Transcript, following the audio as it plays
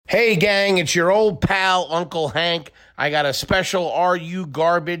Hey, gang, it's your old pal, Uncle Hank. I got a special Are You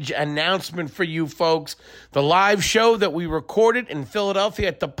Garbage announcement for you folks. The live show that we recorded in Philadelphia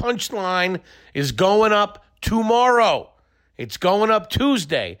at the Punchline is going up tomorrow. It's going up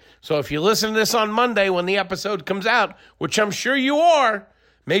Tuesday. So if you listen to this on Monday when the episode comes out, which I'm sure you are,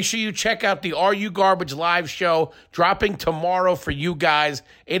 make sure you check out the Are You Garbage live show dropping tomorrow for you guys.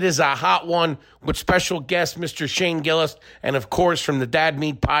 It is a hot one with special guest Mr. Shane Gillis and, of course, from the Dad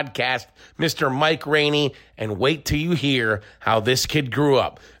Meat Podcast, Mr. Mike Rainey. And wait till you hear how this kid grew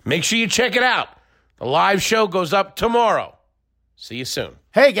up. Make sure you check it out. The live show goes up tomorrow. See you soon.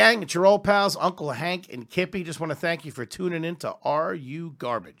 Hey, gang, it's your old pals, Uncle Hank and Kippy. Just want to thank you for tuning in to Are You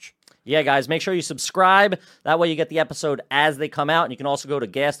Garbage? Yeah, guys, make sure you subscribe. That way you get the episode as they come out. And you can also go to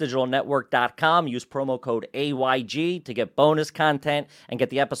gasdigitalnetwork.com, use promo code AYG to get bonus content and get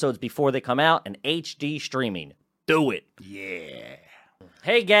the episodes before they come out and HD streaming. Do it. Yeah.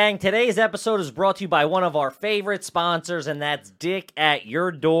 Hey, gang, today's episode is brought to you by one of our favorite sponsors, and that's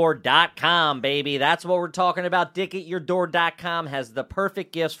dickatyourdoor.com, baby. That's what we're talking about. Dickatyourdoor.com has the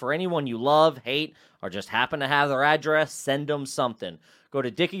perfect gifts for anyone you love, hate, or just happen to have their address. Send them something. Go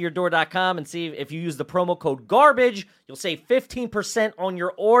to dickatyourdoor.com and see if you use the promo code GARBAGE, you'll save 15% on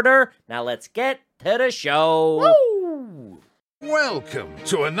your order. Now let's get to the show. Woo! Welcome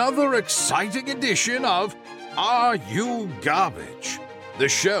to another exciting edition of Are You Garbage? The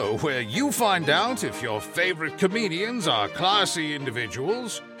show where you find out if your favorite comedians are classy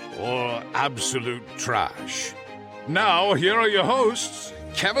individuals or absolute trash. Now, here are your hosts,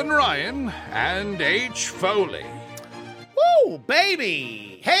 Kevin Ryan and H. Foley. Woo,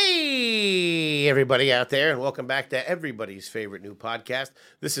 baby! Hey, everybody out there, and welcome back to everybody's favorite new podcast.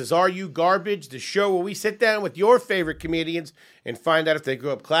 This is Are You Garbage, the show where we sit down with your favorite comedians and find out if they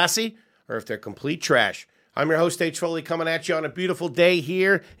grew up classy or if they're complete trash. I'm your host, H. Foley, coming at you on a beautiful day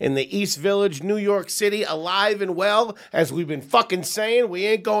here in the East Village, New York City, alive and well. As we've been fucking saying, we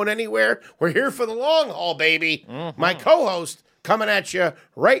ain't going anywhere. We're here for the long haul, baby. Mm-hmm. My co-host coming at you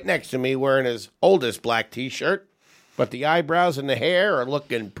right next to me wearing his oldest black T-shirt. But the eyebrows and the hair are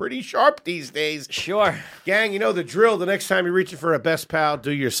looking pretty sharp these days. Sure. Gang, you know the drill. The next time you're reaching for a best pal,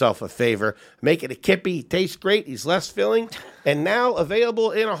 do yourself a favor. Make it a Kippy. He tastes great. He's less filling. And now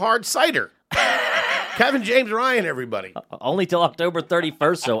available in a hard cider. Kevin James Ryan, everybody. Only till October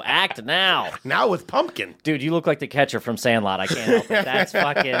 31st, so act now. Now with pumpkin. Dude, you look like the catcher from Sandlot. I can't help it. That's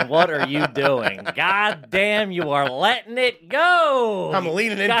fucking, what are you doing? God damn, you are letting it go. I'm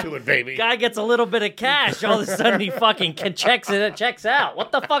leaning into it, baby. Guy gets a little bit of cash. All of a sudden, he fucking checks out.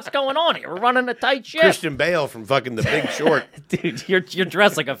 What the fuck's going on here? We're running a tight ship. Christian Bale from fucking The Big Short. Dude, you're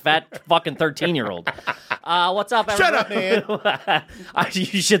dressed like a fat fucking 13-year-old. What's up, everybody? Shut up, man.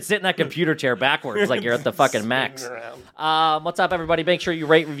 You should sit in that computer chair backwards like you're at the fucking max. What's up, everybody? Make sure you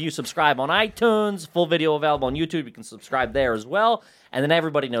rate, review, subscribe on iTunes. Full video available on YouTube. You can subscribe there as well. And then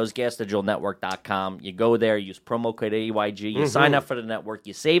everybody knows GasDigitalNetwork.com. You go there, use promo code AYG. You sign up for the network.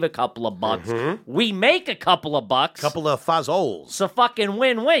 You save a couple of bucks. We make a couple of bucks. Couple of fazzoles. So fucking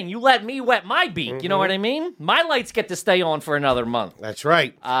win-win. You let me wet my beak. You know what I mean? My lights get to stay on for another month. That's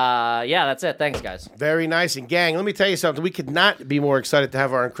right. Yeah, that's it. Thanks, guys. Very nice. And gang, let me tell you something. We could not be more excited to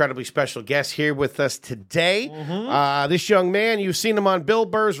have our incredibly special guest here with us today. This young man, you've seen him on Bill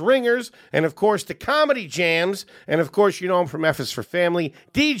Burr's Ringers, and of course the Comedy Jams, and of course you know him from F is for Family,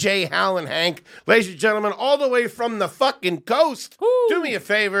 DJ Howlin' Hank. Ladies and gentlemen, all the way from the fucking coast, do me a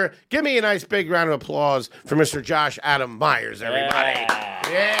favor, give me a nice big round of applause for Mr. Josh Adam Myers, everybody.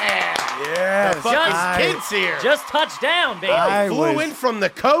 Yeah. The fucking kids here. Just touched down, baby. Flew in from the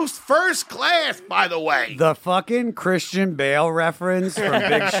coast, first class, by the way. The fucking Christian Bale reference from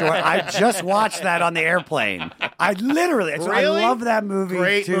Big Short. I just watched that on the airplane. I Really? love that movie.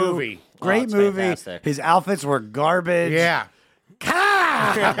 Great too. movie. Great it's movie. fantastic. His outfits were garbage. Yeah.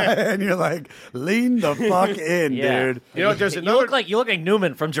 And you're like, lean the fuck in, Yeah. dude. You know, there's You another... look like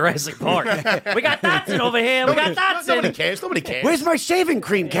Newman from Jurassic Park. We got Dotson over here. We got Nobody Dotson. cares. Nobody cares. Where's my shaving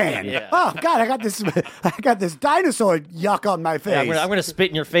cream can? Yeah. Oh God, I got this dinosaur yuck on my face. I'm gonna spit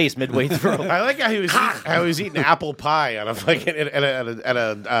in your face midway through. I like how he was eating apple pie on a fucking at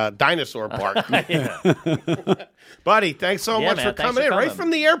a dinosaur park. Buddy, thanks so Yeah, much man, for thanks coming for in right coming. from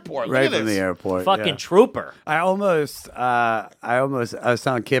the airport. Look Right at from this. the airport. Fucking yeah. trooper. I almost was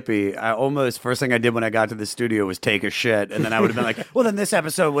telling Kippy, I almost first thing I did when I got to the studio was take a shit, and then I would have been like, well, then this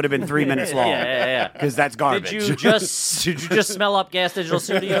episode would have been 3 minutes long. Yeah. Because that's garbage. Did you just smell up Gas Digital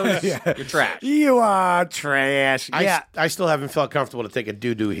Studios? You're trash. You are trash. Yeah. I still haven't felt comfortable to take a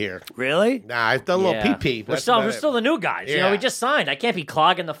doo-doo here. Really? Nah, I've done a little pee-pee. We're still the new guys. You know, Yeah. we just signed. I can't be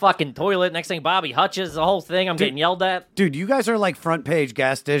clogging the fucking toilet. Next thing, Bobby Hutches, the whole thing. I'm getting yelled at. Dude, you guys are like front page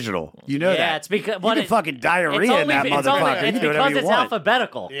Gas Digital. You know that. Yeah, it's because you can fucking diarrhea in that motherfucker. You can do whatever because you it's want.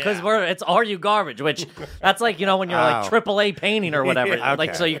 alphabetical. Because Yeah. it's Are You Garbage, which that's like, you know, when you're like AAA painting or whatever. Yeah,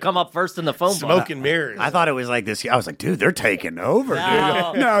 Like, okay. so you come up first in the phone book. Smoke and mirrors. I thought it was like this. I was like, dude, they're taking over.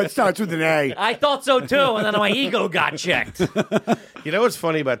 No. Dude. No, it starts with an A. I thought so too, and then my ego got checked. You know what's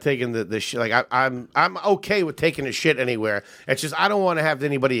funny about taking the shit? Like I'm okay with taking a shit anywhere. It's just I don't want to have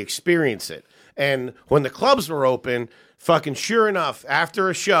anybody experience it. And when the clubs were open, fucking sure enough, after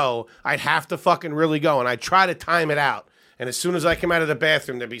a show, I'd have to fucking really go, and I'd try to time it out. And as soon as I come out of the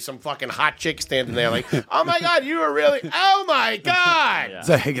bathroom, there'd be some fucking hot chick standing there like, oh my God, you were really, oh my God. It's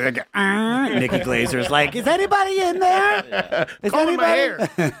like, Nikki Glazer's like, is anybody in there? Is Combing my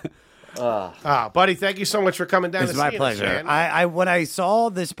anybody? hair. Buddy, thank you so much for coming down It's to my see pleasure. us, man. I when I saw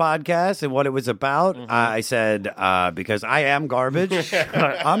this podcast and what it was about, I said because I am garbage,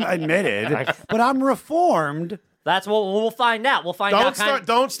 I'm admitted, but I'm reformed. That's what we'll find out. We'll find out.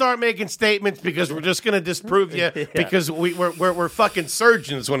 Don't start making statements because we're just going to disprove you because we're fucking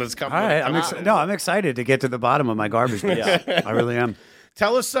surgeons when it's coming. All right, I'm excited to get to the bottom of my garbage. I really am.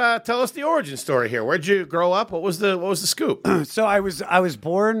 Tell us the origin story here. Where'd you grow up? What was the scoop? So I was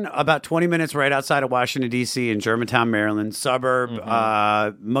born about 20 minutes right outside of Washington, D.C. in Germantown, Maryland, suburb,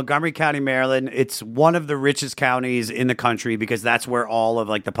 Montgomery County, Maryland. It's one of the richest counties in the country because that's where all of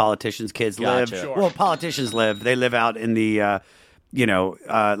like the politicians' kids live. Sure. Well, politicians live. They live out in the,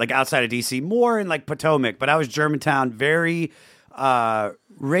 like outside of D.C., more in like Potomac. But I was Germantown, very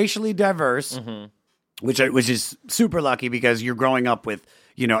racially diverse. Which is super lucky because you're growing up with,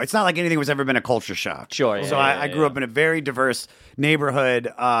 it's not like anything was ever been a culture shock. Sure. So I grew up in a very diverse neighborhood.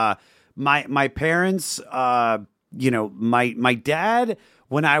 My parents, my dad,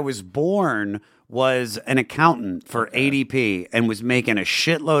 when I was born, was an accountant for ADP and was making a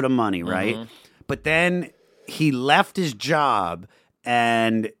shitload of money, right? But then he left his job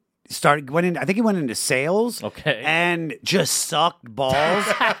and I think he went into sales. Okay. And just sucked balls.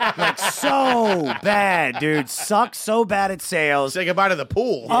 Like so bad, dude. Sucked so bad at sales. Say goodbye to the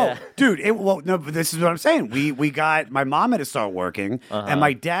pool. Oh, dude. But this is what I'm saying. My mom had to start working, and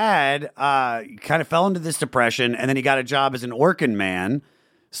my dad kind of fell into this depression, and then he got a job as an Orkin man.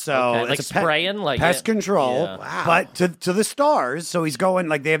 So Okay, like it's spraying, like pest control, Yeah. Wow. but to the stars. So he's going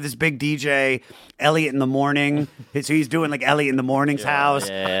like they have this big DJ, Elliot in the Morning. So he's doing like Elliot in the Morning's house,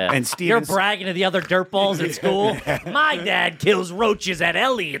 and You're Steven. bragging to the other dirtballs in school. My dad kills roaches at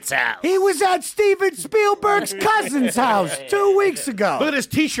Elliot's house. He was at Steven Spielberg's cousin's house 2 weeks ago. Look at this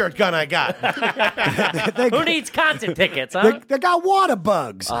T-shirt gun I got. Who needs concert tickets, huh? They got water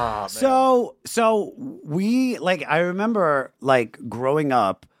bugs. Oh, man. So we like I remember like growing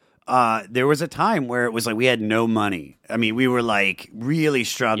up. There was a time where it was like we had no money. I mean, we were like really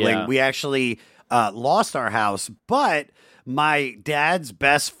struggling. Yeah. We actually lost our house, but my dad's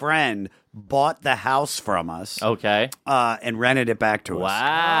best friend bought the house from us. Okay. And rented it back to us.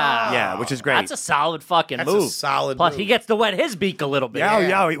 Wow. Yeah, which is great. That's a solid fucking That's move. a solid Plus, move. he gets to wet his beak a little bit.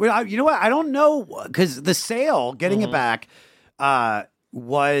 Yeah. You know what? I don't know because the sale, getting it back,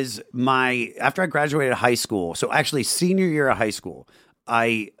 was after I graduated high school. So actually, senior year of high school,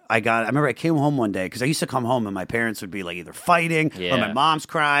 I remember I came home one day because I used to come home and my parents would be like either fighting or my mom's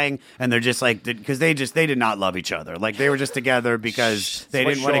crying, and they're just like because they did not love each other. Like they were just together because they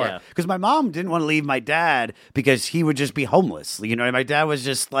didn't want sure. to. Because my mom didn't want to leave my dad because he would just be homeless. My dad was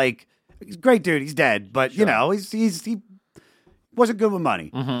just like he's a great dude. He's dead, but he wasn't good with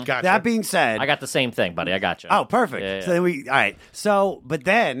money. Gotcha. That being said, I got the same thing, buddy. I got you. oh, perfect. Yeah, yeah. So then all right. So, but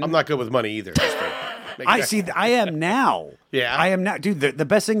then I'm not good with money either. I see. I am now. Yeah. I am now, dude. The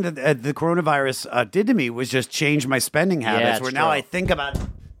best thing that the coronavirus did to me was just change my spending habits. it's where now true. I think about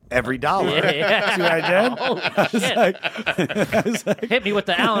every dollar. Yeah. See what I did? Oh, shit. Hit me with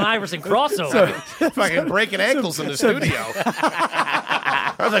the Allen Iverson crossover. Fucking breaking ankles in the studio.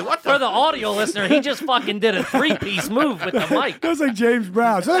 I was like, what For the? the audio listener, he just fucking did a 3-piece move with the mic. That was like James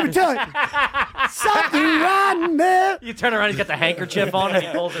Brown. So let me tell you something right now. You turn around, he's got the handkerchief on, and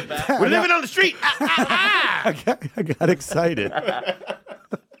he pulls it back. We're living on the street. I got excited. Woo,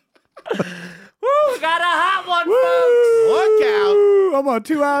 got a hot one, folks. Look out. Ooh, I'm on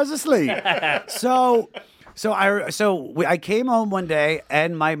 2 hours of sleep. So I came home one day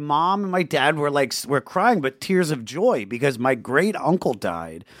and my mom and my dad were crying, but tears of joy because my great uncle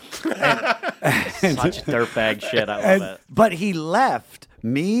died. Such dirtbag shit. I love it. But he left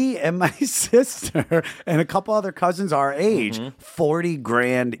me and my sister and a couple other cousins our age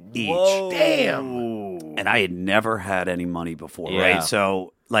 $40,000 each. Damn. And I had never had any money before, Yeah. right?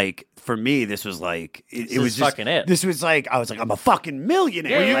 So like for me, this was like it was is just fucking it. This was like I was like I'm a fucking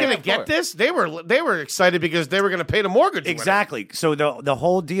millionaire. Were you Like, going to get this? They were excited because they were going to pay the mortgage. with it. Exactly. So the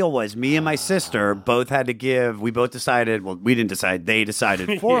whole deal was me and my sister both had to give. We both decided. Well, we didn't decide. They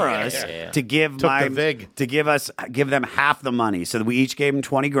decided for us to give the vig. give them half the money. So we each gave them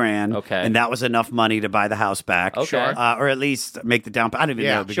 $20,000. Okay. And that was enough money to buy the house back. Okay. Sure. Or at least make the down. I don't even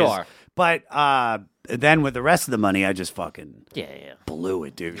Yeah, know. Because, sure. But then with the rest of the money, I just fucking Yeah. blew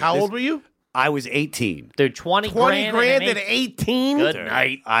it, dude. How old were you? I was 18. Dude, 20 20 grand and at 18? Good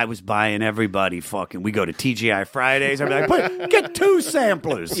Night. I was buying everybody fucking. We go to TGI Fridays. I'd be like, get 2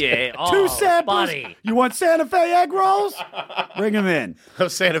 samplers. Yeah. 2 Oh, samplers. buddy. You want Santa Fe egg rolls? Bring them in.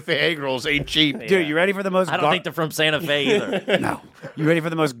 Those Santa Fe egg rolls ain't cheap. Dude, you ready for the most I don't think they're from Santa Fe either. No. You ready for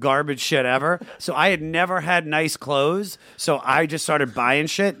the most garbage shit ever? So I had never had nice clothes, so I just started buying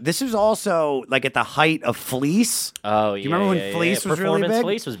shit. This was also like at the height of fleece. Oh, yeah. You remember when fleece was really Performance big?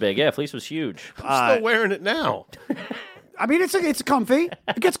 fleece was big. Yeah, fleece was huge. I'm still wearing it now. I mean, it's comfy.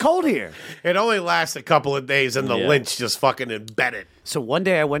 It gets cold here. It only lasts a couple of days and the Yeah. lynch just fucking embedded. So one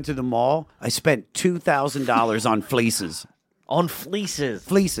day I went to the mall. I spent $2,000 on fleeces. On fleeces.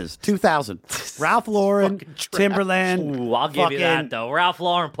 Fleeces, 2,000. Ralph Lauren, Timberland. Ooh, I'll give you that, though. Ralph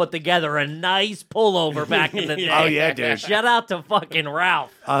Lauren put together a nice pullover back in the day. Oh, yeah, dude. Shout out to fucking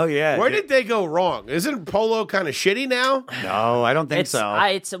Ralph. Oh yeah. Where did they go wrong? Isn't Polo kind of shitty now? No, I don't think It's, so.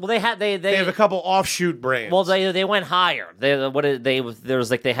 well, they had they They have a couple offshoot brands. well they went higher. They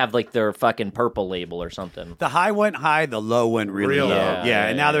have like their fucking purple label or something. The high went high, the low went really Real low. low. Yeah, Yeah,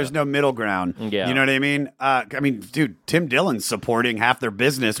 and now there's no middle ground. Yeah. You know what I mean? Dude, Tim Dillon's supporting half their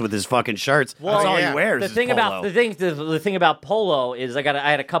business with his fucking shirts. That's all yeah. he wears. The is thing polo. about the thing about Polo is I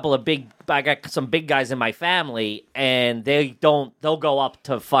had a couple of I got some big guys in my family, and they'll go up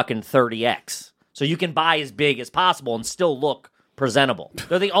to fucking 30X. So you can buy as big as possible and still look presentable.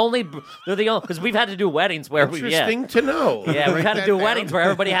 They're the only because we've had to do weddings where Interesting to know. Yeah, we've had to That do down. weddings where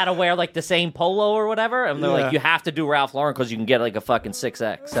everybody had to wear like the same polo or whatever, and they're like, you have to do Ralph Lauren because you can get like a fucking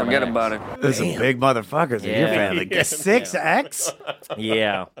 6X. Forget about it. There's some big motherfuckers in your Yeah. family. 6X?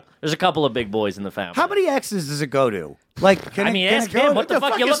 Yeah, there's a couple of big boys in the family. How many X's does it go to? Like, can I it, mean, can ask it go him. to- What the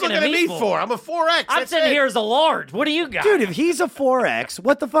fuck you you looking at me for? I'm a 4X. I'm that's sitting it. here as a large. What do you got? Dude, if he's a 4X,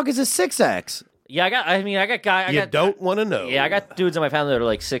 what the fuck is a 6X? Yeah, I got guys. You don't want to know. Yeah, I got dudes in my family that are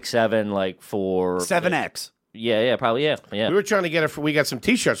like 6'7", like 4. 7X. Yeah, probably. Yeah. We were trying to get it for. We got some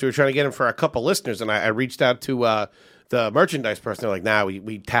T-shirts. We were trying to get them for a couple listeners, and I reached out to the merchandise person. They're like, "Nah,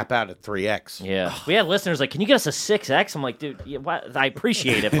 we tap out at 3X." Yeah, we had listeners like, "Can you get us a 6X?" I'm like, "Dude, what? I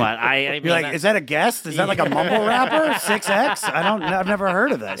appreciate it, but I mean, You're like, is that a guest? Is that like a mumble rapper? 6X? I've never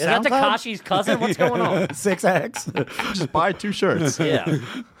heard of that. is that SoundCloud? Tekashi's cousin? What's going on?" 6X. Just buy 2 shirts. Yeah,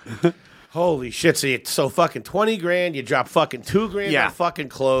 Holy shit! So fucking 20 grand. You drop fucking 2 grand Yeah. on fucking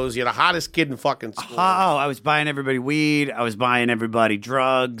clothes. You're the hottest kid in fucking school. Oh, I was buying everybody weed. I was buying everybody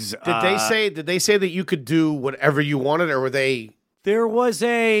drugs. Did they say that you could do whatever you wanted, or were they? There was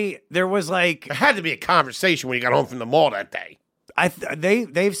like There had to be a conversation when you got home from the mall that day.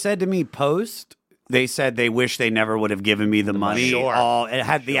 they've said to me post. They said they wish they never would have given me the money. Sure. It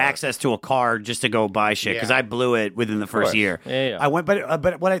had the access to a card just to go buy shit because Yeah. I blew it within the first year. Yeah. I went, but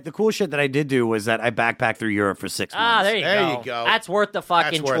the cool shit that I did do was that I backpacked through Europe for 6 months. there you There go. you go. That's worth the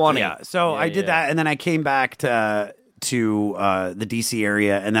fucking That's worth it. 20. Yeah, so I did that, and then I came back to the DC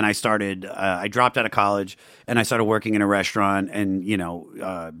area, and then I started. I dropped out of college, and I started working in a restaurant, and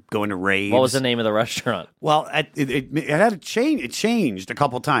going to raves. What was the name of the restaurant? Well, it had a change. It changed a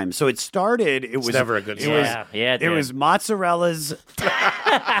couple times. So it started. It was never a good it sign. was- Yeah, It was Mozzarella's.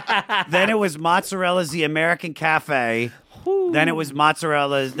 Then it was Mozzarella's The American Cafe. Then it was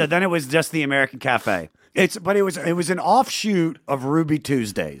Mozzarella's. Then it was just The American Cafe. It was an offshoot of Ruby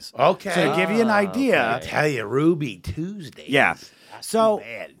Tuesdays. Okay. So to give you an idea, Tell you, Ruby Tuesday. yeah. So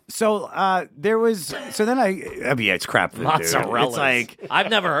bad. there was then I mean it's crap food, dude. Mozzarella. It's like I've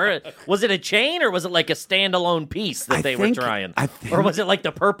never heard it. Was it a chain or was it like a standalone piece that I they think- were trying? I think- Or was it like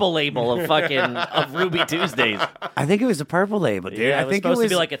the purple label of fucking of Ruby Tuesdays? I think it was a purple label, dude. Yeah, I it was think supposed to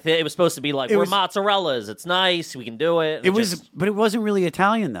be like it was supposed to be like it we're was- mozzarellas. It's nice. We can do it. but it wasn't really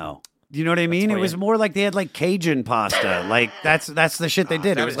Italian though. You know what I mean? It was more like they had like Cajun pasta. Like that's the shit they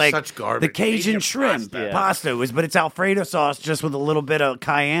did. that It was is like such garbage. the Cajun Cajun shrimp pasta. pasta was, but it's Alfredo sauce just with a little bit of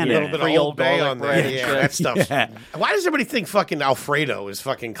cayenne. Yeah. in A it. little bit Free of old Old Bay garlic on bread there. and Yeah, shit. that stuff. Yeah. Why does everybody think fucking Alfredo is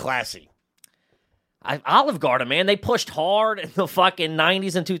fucking classy? Olive Garden, man, they pushed hard in the fucking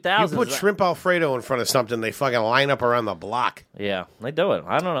 90s and 2000s. You put shrimp Alfredo in front of something, they fucking line up around the block. Yeah, they do it.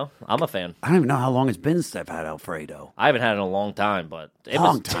 I don't know. I'm a fan. I don't even know how long it's been since I've had Alfredo. I haven't had it in a long time, but it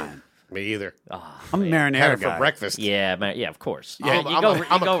Long was time. Me either. I'm a marinara Had it for guy. breakfast. Yeah, man. Yeah, of course. I'm, you I'm go. a, You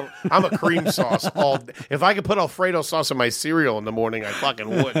I'm, go. a, I'm a cream sauce. If I could put Alfredo sauce in my cereal in the morning, I fucking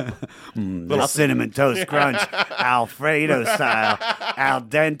would. Little cinnamon toast crunch, Alfredo style, al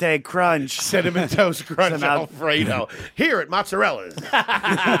dente crunch. Cinnamon Toast Crunch Some Al- Alfredo. Here at Mozzarella's.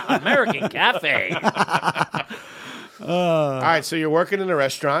 American Cafe. All right, so you're working in a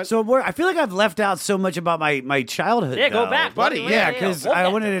restaurant. So I feel like I've left out so much about my childhood. Yeah, go though. back, buddy. Yeah, because We'll I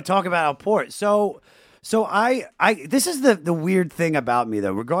get wanted there. to talk about Alport. So I this is the weird thing about me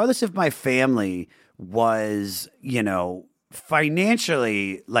though. Regardless if my family was,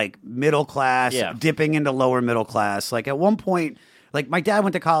 financially like middle class, Yeah. dipping into lower middle class. Like at one point, like my dad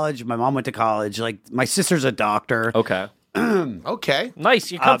went to college, my mom went to college. Like my sister's a doctor, Okay. Okay.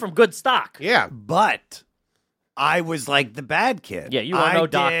 Nice. You come from good stock. Yeah. but I was like the bad kid. Yeah, you are no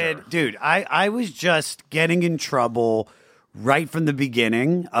doctor. Dude, I was just getting in trouble right from the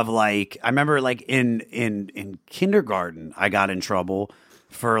beginning of like I remember like in kindergarten I got in trouble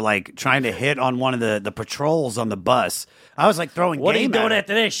for like trying to hit on one of the patrols on the bus. I was like throwing What are you game at doing him.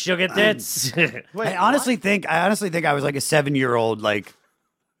 after this, sugar tits? I honestly think I was like a 7-year-old like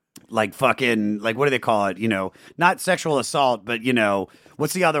fucking like what do they call it? Not sexual assault, but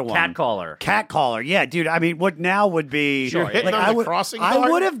what's the other one? Catcaller. Catcaller. Yeah, dude. I mean, what now would be Sure, hitting like on I the would crossing I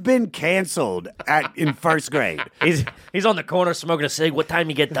guard? would have been canceled in first grade. He's on the corner smoking a cig. What time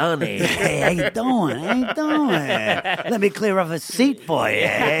you get done? Eh? Hey, how you doing? How you doing? Let me clear off a seat for you.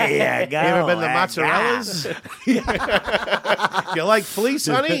 There you go. You ever been to Ah, Mozzarella's? You like fleece,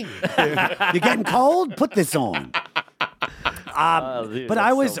 honey? You getting cold? Put this on. Dude, But that's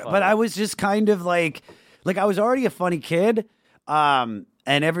I was, so but funny. I was just kind of like I was already a funny kid, and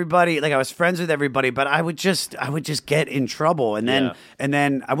everybody, like I was friends with everybody, but I would just get in trouble, and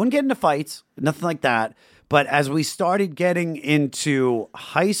then I wouldn't get into fights, nothing like that. But as we started getting into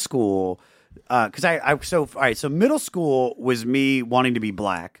high school, because so middle school was me wanting to be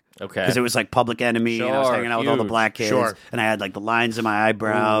black. Okay. Because it was like Public Enemy, and I was Sure, hanging out with all the huge. black kids, Sure. and I had like the lines in my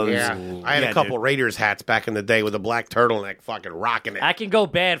eyebrows. Yeah. I had Yeah, a couple dude. Raiders hats back in the day with a black turtleneck fucking rocking it. I can go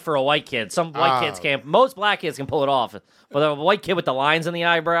bad for a white kid. Some white kids can't. Most black kids can pull it off. But a white kid with the lines in the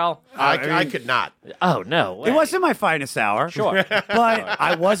eyebrow? I could not. Oh, no way. It wasn't my finest hour. Sure. But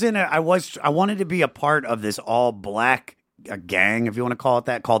I wanted to be a part of this all black gang, if you want to call it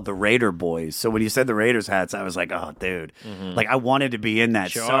that, called the Raider Boys. So when you said the Raiders hats, I was like, oh, dude. Like, I wanted to be in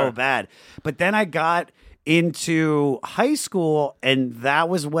that so bad. But then I got into high school, and that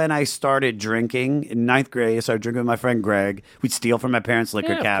was when I started drinking. In 9th grade, I started drinking with my friend Greg. We'd steal from my parents' liquor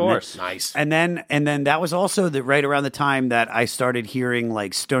Yeah, of cabinet. course. Nice. And then that was also right around the time that I started hearing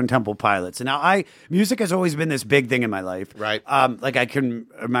like Stone Temple Pilots. And now music has always been this big thing in my life. Right. Like I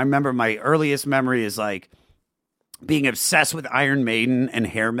remember my earliest memory is like being obsessed with Iron Maiden and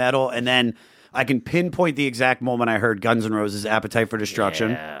hair metal, and then I can pinpoint the exact moment I heard Guns N' Roses' Appetite for Destruction.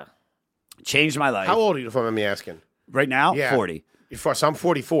 Yeah. Changed my life. How old are you, if I'm me asking? Right now? Yeah. 40. So I'm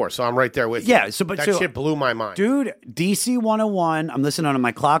 44, so I'm right there with you. Yeah, so that shit blew my mind. Dude, DC 101, I'm listening on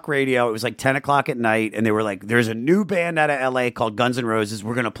my clock radio. It was like 10 o'clock at night, and they were like, there's a new band out of LA called Guns N' Roses.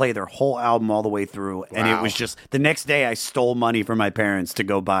 We're going to play their whole album all the way through. And it Wow. was just, the next day I stole money from my parents to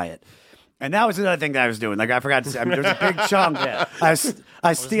go buy it. And that was another thing that I was doing. Like, I forgot to say, there was a big chunk. I was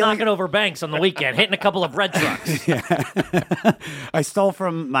stealing. Knocking over banks on the weekend, hitting a couple of bread trucks. I stole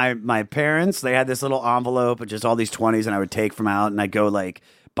from my parents. They had this little envelope with just all these 20s, and I would take from out, and I'd go like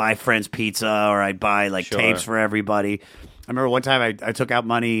buy friends pizza, or I'd buy like tapes for everybody. I remember one time I took out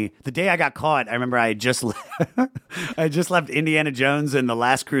money the day I got caught. I remember I had just I just left Indiana Jones and the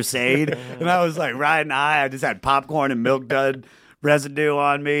Last Crusade, and I was like riding high. I just had popcorn and milk dud residue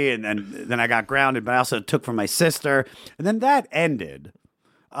on me, and then I got grounded. But I also took from my sister, and then that ended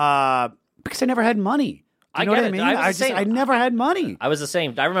because I never had money. Do you know I what get I it. mean? I was the same. I never had money. I was the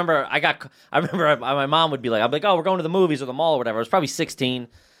same. I remember my mom would be like, I'm like, oh, we're going to the movies or the mall or whatever. I was probably 16.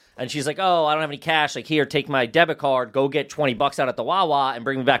 And she's like, oh, I don't have any cash. Like, here, take my debit card, go get $20 out at the Wawa and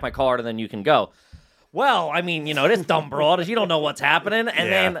bring me back my card, and then you can go. Well, I mean, this dumb broad, you don't know what's happening.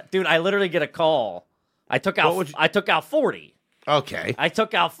 And then, dude, I literally get a call. I took out 40. Okay. I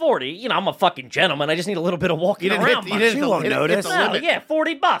took out 40. You know, I'm a fucking gentleman. I just need a little bit of walking around. You didn't She won't notice. No, yeah,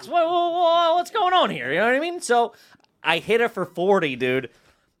 $40. What's going on here? You know what I mean? So I hit her for 40, dude.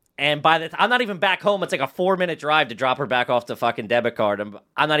 And by the time I'm not even back home, it's like a 4-minute drive to drop her back off the fucking debit card. And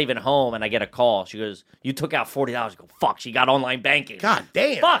I'm not even home, and I get a call. She goes, "You took out $40." I go, "Fuck!" She got online banking. God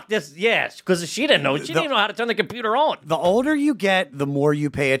damn. Fuck this. Yes, because she didn't know. She didn't even know how to turn the computer on. The older you get, the more you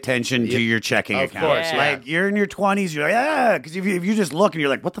pay attention to your checking Of account. course, yeah. Like you're in your 20s, you're like, yeah, because if you just look and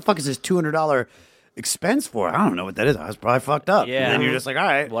you're like, what the fuck is this $200 expense for? I don't know what that is. I was probably fucked up. Yeah. And then you're just like, all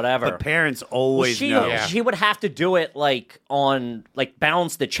right, Whatever. But parents always know. She would have to do it like on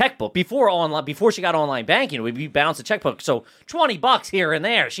balance the checkbook before she got online banking. It would be balance the checkbook. So $20 here and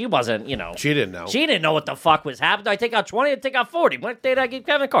there. She wasn't, She didn't know. She didn't know what the fuck was happening. I take out 20, I take out 40. What day did I give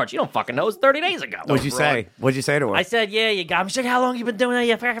Kevin a card? She don't fucking know. It was 30 days ago. What'd you say? What'd you say to her? I said, yeah, you got me. She's like, how long you been doing that?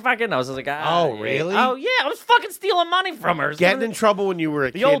 You fucking. I was like, Oh, really? Oh, yeah. I was fucking stealing money from her. Getting in trouble when you were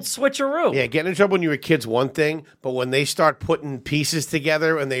a kid. the old switcheroo. Yeah, getting in trouble when you were kids, one thing, but when they start putting pieces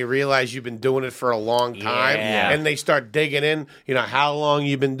together and they realize you've been doing it for a long time, Yeah. and they start digging in, how long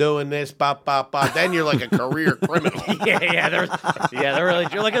you've been doing this, then you're like a career criminal. yeah, they're really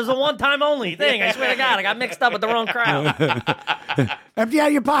true. Like, it was a one-time only thing. I swear to God, I got mixed up with the wrong crowd. Empty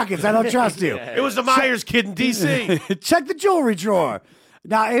out your pockets. I don't trust you. It was the Myers kid in D.C. Check the jewelry drawer.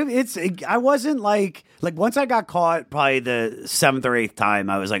 Now I wasn't like once I got caught, probably the 7th or 8th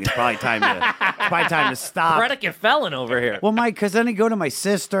time, I was like, it's probably time to stop. Predicate felon over here. Well, because then I go to my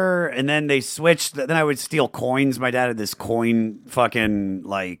sister, and then they switched. Then I would steal coins. My dad had this coin fucking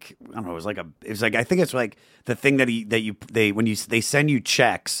I don't know. It was like I think it's like the thing that they send you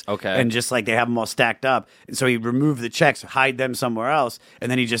checks, Okay. and just like they have them all stacked up, and so he'd remove the checks, hide them somewhere else,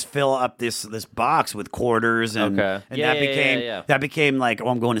 and then he just fill up this box with quarters, and Okay. and Yeah. that became like, oh,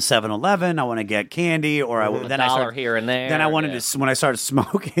 I'm going to 7-Eleven, I want to get candy, or then I dollar started here and there, Then I wanted yeah. to when I started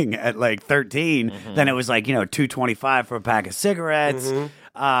smoking at like 13, then it was like $2.25 for a pack of cigarettes.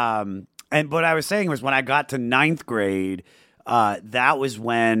 And what I was saying was when I got to 9th grade, that was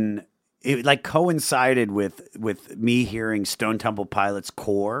when it like coincided with me hearing Stone Temple Pilots'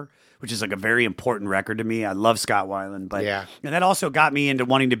 Core, which is like a very important record to me. I love Scott Weiland, but Yeah. and that also got me into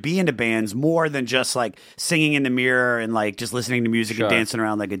wanting to be into bands more than just like singing in the mirror and like just listening to music Sure. and dancing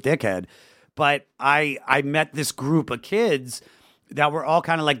around like a dickhead. But I met this group of kids that were all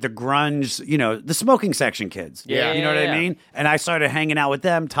kind of like the grunge, the smoking section kids. Yeah. You know what Yeah. I mean? And I started hanging out with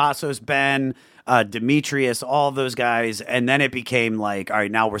them, Tassos, Ben, Demetrius, all those guys. And then it became like, all right,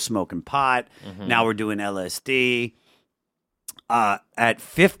 now we're smoking pot. Now we're doing LSD. At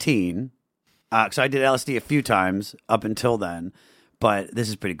 15, so I did LSD a few times up until then, but this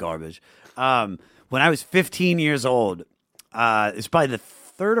is pretty garbage. When I was 15 years old, it's probably the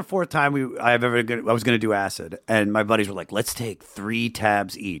 3rd or 4th time I was going to do acid, and my buddies were like, "Let's take 3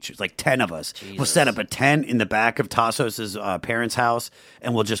 tabs each." It's like 10 of us. We'll set up a tent in the back of Tassos's parents' house,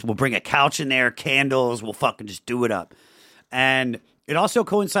 and we'll bring a couch in there, candles. We'll fucking just do it up. And it also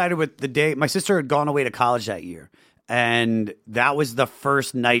coincided with the day my sister had gone away to college that year, and that was the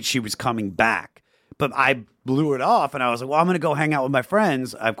first night she was coming back. But I blew it off, and I was like, well, I'm going to go hang out with my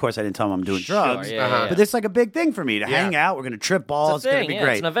friends. Of course, I didn't tell them I'm doing drugs. yeah. But it's like a big thing for me to hang out. We're going to trip balls. It's going to be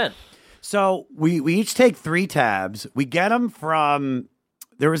great. It's an event. So we each take 3 tabs. We get them from...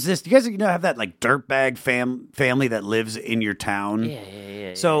 There was this... You guys have that like dirtbag family that lives in your town?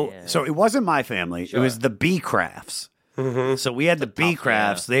 Yeah. So it wasn't my family. It was the B Crafts. So we had the B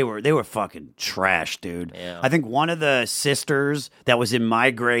Crafts. They were fucking trash, dude. Yeah. I think one of the sisters that was in my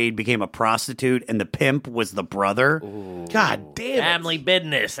grade became a prostitute, and the pimp was the brother. God damn it. Family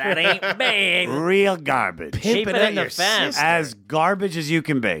business. That ain't bad. Real garbage. Cheap Pimping it out in the your fence. sister. As garbage as you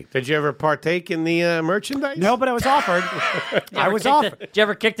can be. Did you ever partake in the merchandise? No, but I was offered. I was offered. Did you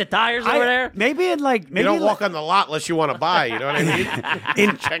ever kick the tires over there? Maybe in like You maybe don't in walk on the lot unless you want to buy. You know what I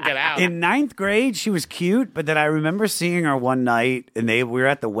mean? Check it out. In 9th grade, she was cute, but then I remember seeing her one night, and we were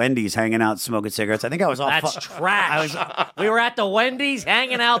at the Wendy's hanging out smoking cigarettes. I think I was all That's trash. We were at the Wendy's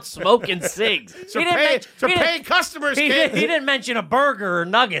hanging out smoking cigs. So pay customers, kid. He didn't mention a burger or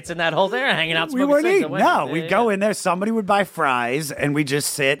nuggets in that whole thing. Hanging out we smoking weren't cigs. eating. No, we'd go in there. Somebody would buy fries, and we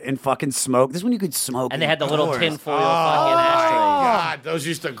just sit and fucking smoke. This is when you could smoke. And they had the little tinfoil Oh, fucking my ashtray. God. Those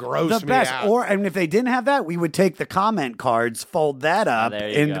used to gross the me best. out. And if they didn't have that, we would take the comment cards, fold that up, there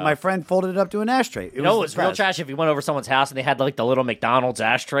you and go. my friend folded it up to an ashtray. It You know, it was was the real best. trash if you went over someone's house and they had like the little McDonald's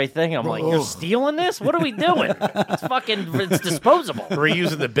ashtray thing. I'm like, you're stealing this? What are we doing? It's disposable. Were you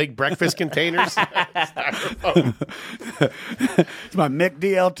using the big breakfast containers? It's my Mick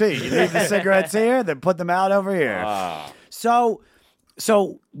DLT. You leave the cigarettes here, then put them out over here. So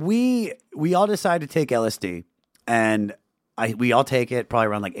we all decided to take LSD, and we all take it probably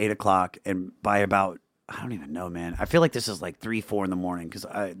around like 8 o'clock, and by about, I don't even know, man. I feel like this is like 3, 4 in the morning because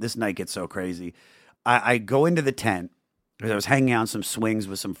this night gets so crazy. I go into the tent because I was hanging out on some swings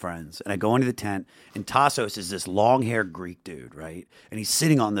with some friends, and I go into the tent, and Tassos is this long-haired Greek dude, right? And he's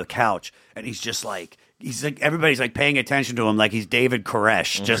sitting on the couch, and he's like everybody's like paying attention to him like he's David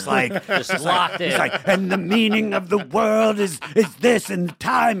Koresh, just like Just locked in. It's like, and the meaning of the world is this, and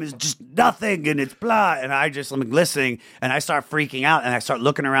time is just nothing, and it's blah. And I'm listening, and I start freaking out, and I start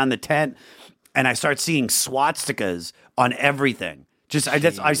looking around the tent, and I start seeing swastikas on everything.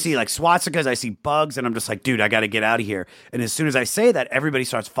 I see like swastikas, I see bugs, and I'm just like, dude, I got to get out of here. And as soon as I say that, everybody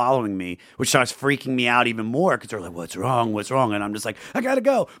starts following me, which starts freaking me out even more because they're like, what's wrong? And I'm just like, I got to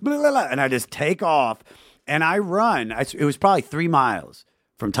go. Blah, blah, blah. And I just take off, and I run. It was probably 3 miles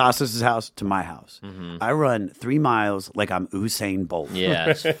from Tassos' house to my house. Mm-hmm. I run 3 miles like I'm Usain Bolt.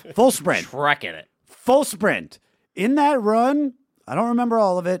 Yeah. Full sprint. Trekking it. Full sprint. In that run, I don't remember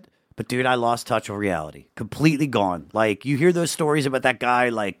all of it. But dude, I lost touch with reality. Completely gone. Like you hear those stories about that guy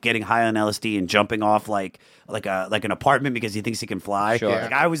like getting high on LSD and jumping off like an apartment because he thinks he can fly. Sure.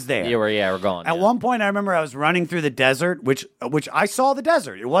 Like I was there. We're gone. At one point, I remember I was running through the desert, which I saw the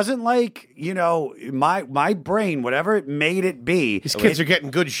desert. It wasn't like my brain, whatever it made it be. These kids are getting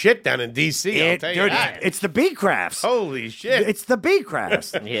good shit down in D.C. I'll tell you Dude, that. it's the B crafts. Holy shit! It's the B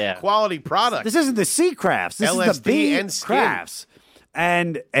crafts. Yeah. Quality product. This isn't the C crafts. This is LSD the B and skin. crafts.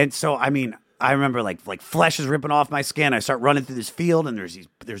 And so I mean, I remember like flesh is ripping off my skin. I start running through this field, and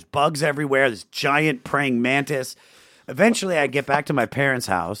there's bugs everywhere. This giant praying mantis. Eventually, I get back to my parents'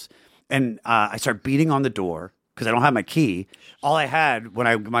 house, and I start beating on the door because I don't have my key. All I had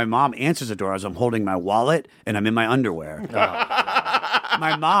when my mom answers the door is I'm holding my wallet and I'm in my underwear.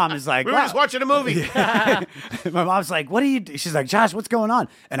 My mom is like, we were just watching a movie. My mom's like, what are you do? She's like, Josh, what's going on?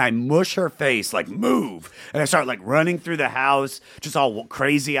 And I mush her face, like, move. And I start like running through the house, just all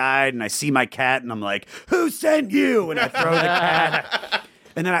crazy eyed. And I see my cat, and I'm like, who sent you? And I throw the cat.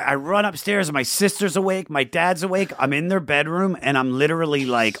 And then I run upstairs, and my sister's awake, my dad's awake. I'm in their bedroom, and I'm literally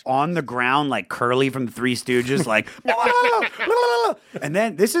like on the ground, like Curly from the Three Stooges, like, and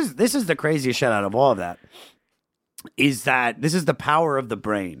then this is the craziest shit out of all of that. Is that this is the power of the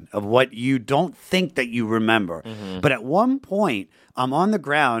brain, of what you don't think that you remember. Mm-hmm. But at one point, I'm on the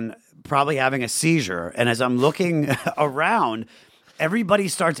ground, probably having a seizure. And as I'm looking around, everybody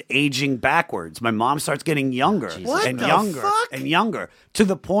starts aging backwards. My mom starts getting younger and younger and younger, to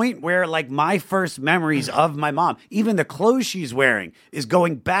the point where like my first memories of my mom, even the clothes she's wearing, is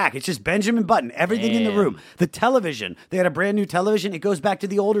going back. It's just Benjamin Button, everything in the room. The television, they had a brand new television. It goes back to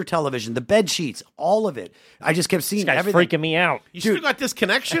the older television, the bed sheets, all of it. I just kept seeing This guy's everything. freaking me out. You still got this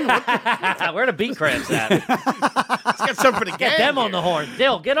connection? Where the beat cramps at? It's got something for the gang. Get them on here. the horn.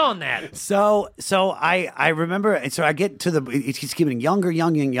 Dill, get on that. So I remember, and so I get to it keeps getting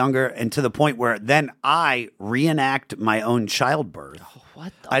younger, and to the point where then I reenact my own childbirth.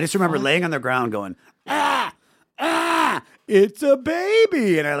 What the I just remember laying on the ground going, it's a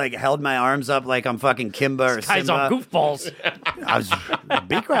baby. And I like held my arms up like I'm fucking Kimba or guy's Simba. on goofballs. I was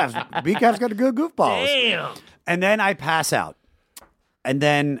B-Craft's got the good goofballs. Damn. And then I pass out. And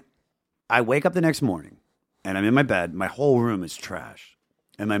then I wake up the next morning and I'm in my bed. My whole room is trash.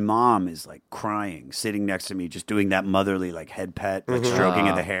 And my mom is like crying, sitting next to me, just doing that motherly like head pet, like stroking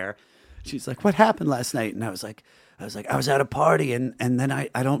of the hair. She's like, what happened last night? And I was like, I was at a party and then I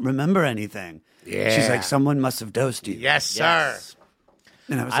don't remember anything. Yeah. She's like, someone must have dosed you. Yes, sir. Yes.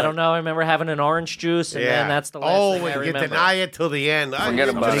 And I was I don't know. I remember having an orange juice, and then that's the last thing I you remember. deny it till the end. Forget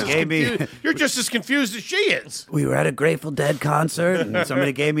about it. Gave me- You're just as confused as she is. We were at a Grateful Dead concert and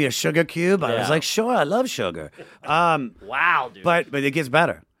somebody gave me a sugar cube. I was Yeah. like, sure, I love sugar. Wow, dude. But it gets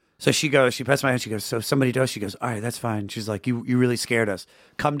better. So she pressed my hand. She goes, so somebody does. She goes, all right, that's fine. She's like, you really scared us.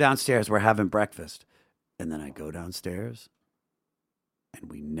 Come downstairs. We're having breakfast. And then I go downstairs,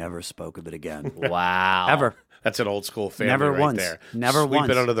 and we never spoke of it again. Wow. Ever. That's an old school family Never right once. there. Never Sweep once.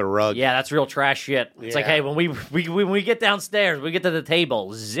 it under the rug. Yeah, that's real trash shit. It's like, Yeah. hey, when we get downstairs, we get to the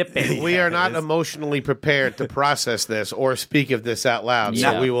table, zip it. We are not emotionally prepared to process this or speak of this out loud,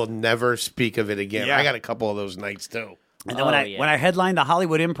 so Yeah. we will never speak of it again. Yeah. I got a couple of those nights too. And then when I headlined the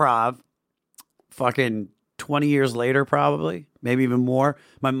Hollywood Improv, fucking 20 years later, probably, maybe even more,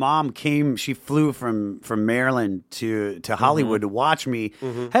 my mom came, she flew from Maryland to Hollywood to watch me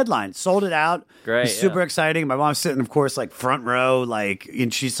headline. Sold it out. Great, It was super exciting. My mom's sitting, of course, like front row, like,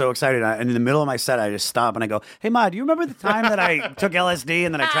 and she's so excited. And in the middle of my set, I just stop and I go, hey, Ma, do you remember the time that I took LSD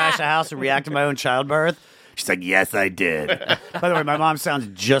and then I trashed the house and reacted to my own childbirth? She's like, yes, I did. By the way, my mom sounds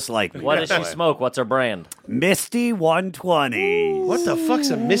just like me. What does she smoke? What's her brand? Misty 120. What the fuck's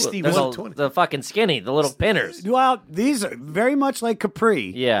a Misty There's 120? the fucking skinny, the little pinners. Well, these are very much like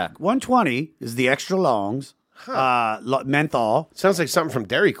Capri. Yeah. 120 is the extra longs. Menthol. Sounds like something from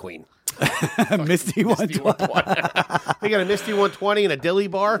Dairy Queen. Misty 120. They got a Misty 120 and a Dilly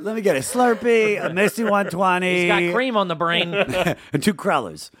bar. Let me get a Slurpee, a Misty 120. He's got cream on the brain. and 2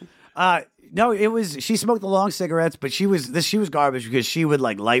 Krellers. No, it was she smoked the long cigarettes, but she was garbage because she would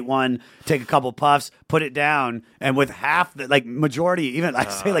like light one, take a couple puffs, put it down, and with half the majority, even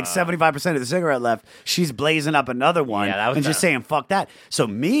I'd say like 75% of the cigarette left, she's blazing up another one and just saying fuck that. So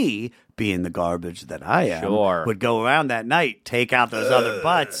me, being the garbage that I am, would go around that night, take out those other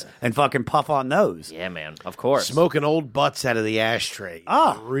butts, and fucking puff on those. Yeah, man. Of course. Smoking old butts out of the ashtray.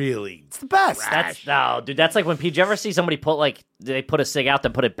 Oh. Really? It's the best. Dude, that's like when did you ever see somebody they put a cig out,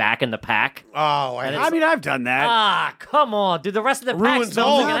 then put it back in the pack? Oh, I mean, I've done that. Ah, come on, dude. The rest of the pack Ruins smells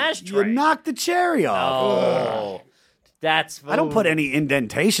all. like an ashtray. You knock the cherry off. Oh. That's. I don't put any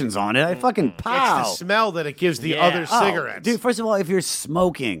indentations on it. I fucking pow. It's the smell that it gives the Yeah. other Oh, cigarettes. dude, first of all, if you're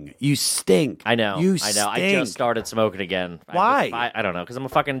smoking, you stink. I know. You I stink. know. I just started smoking again. Why? I don't know, because I'm a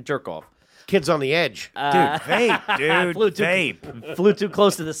fucking jerk off. Kids on the edge. Dude, vape, dude. Vape. Flew too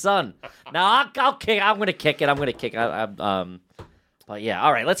close to the sun. Now I'll kick. I'm gonna kick it. But yeah,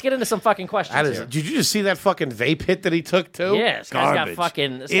 all right. Let's get into some fucking questions here. Did you just see that fucking vape hit that he took too? Yeah, this guy's got Garbage.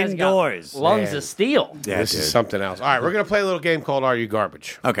 fucking this guy's Indoors. got lungs Man. of steel. Yeah, This dude. is something else. All right, we're going to play a little game called Are You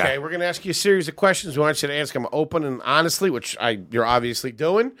Garbage? Okay. We're going to ask you a series of questions. We want you to answer them open and honestly, which you're obviously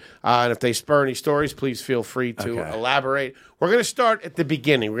doing. And if they spur any stories, please feel free to elaborate. We're going to start at the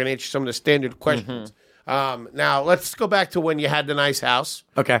beginning. We're going to answer some of the standard questions. Now, let's go back to when you had the nice house.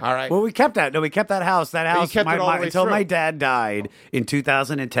 Okay. All right. Well, we kept that. No, we kept that house. That house. kept it all the way until through. my dad died in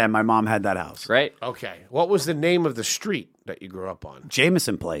 2010. My mom had that house. Great. Okay. What was the name of the street that you grew up on?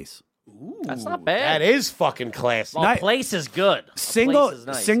 Jameson Place. That's not bad. That is fucking classy. Well, place is good. Single Place is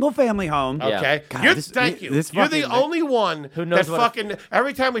nice. single family home. Yeah. Okay. God, Thank you. this You're the fucking- only one Who knows that what fucking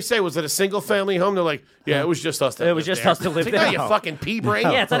every time we say was it a single family home, they're like, yeah, it was just us. It was just us to live It's like, there. no, you fucking pea brain.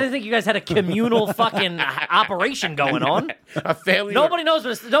 Yeah, it's, I didn't think you guys had a communal fucking operation going on. A family. Nobody knows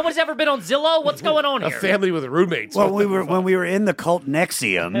this. Nobody's ever been on Zillow. What's going on A here? family with roommates. Well, What the fuck? when we were in the cult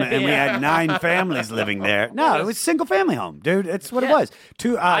Nexium and we had 9 families living there. No, it was single family home, dude. It's what it Yeah. was.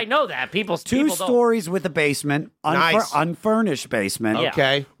 I know that. Two Two stories with a basement, Nice. unfurnished basement. Yeah.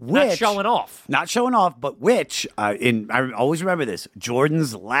 Okay. Not Which- showing off. Not showing off, but which I always remember this.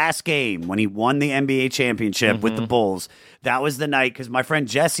 Jordan's last game when he won the NBA championship with the Bulls. That was the night because my friend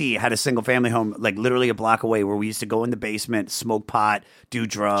Jesse had a single family home like literally a block away where we used to go in the basement, smoke pot, do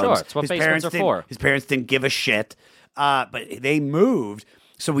drugs. Sure, it's what basements are for. His parents didn't give a shit, but they moved.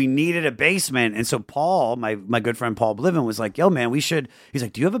 So we needed a basement. And so Paul, my good friend Paul Bliven, was like, yo, man, he's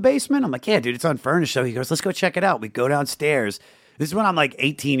like, do you have a basement? I'm like, yeah, dude, it's unfurnished. So he goes, let's go check it out. We go downstairs. This is when I'm like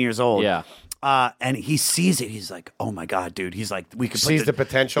 18 years old. Yeah. And he sees it. He's like, "Oh my god, dude!" He's like, "We could Sees the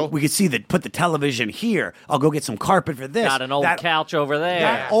potential? We could put the television here. I'll go get some carpet for this. Got an old couch over there.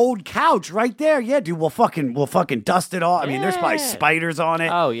 That old couch right there. Yeah, dude. We'll fucking dust it off. I mean, there's probably spiders on it.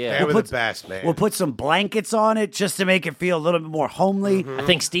 Oh, yeah. They were We'll the best, man. We'll put some blankets on it just to make it feel a little bit more homely. I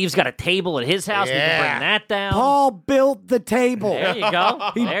think Steve's got a table at his house. We can Yeah. bring that down. Paul built the table. There you go.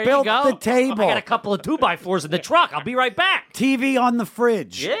 He There built you go. the table. I got a couple of 2x4s in the truck. I'll be right back. TV on the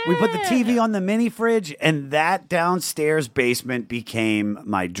fridge. Yeah. We put the TV on the mini fridge, and that downstairs basement became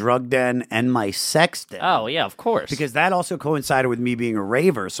my drug den and my sex den. Oh, yeah, of course. Because that also coincided with me being a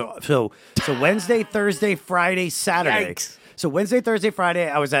raver. So Wednesday, Thursday, Friday, Saturday. Yikes. So Wednesday, Thursday, Friday,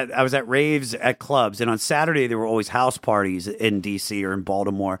 I was at raves at clubs, and on Saturday there were always house parties in DC or in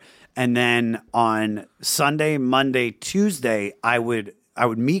Baltimore. And then on Sunday, Monday, Tuesday, I would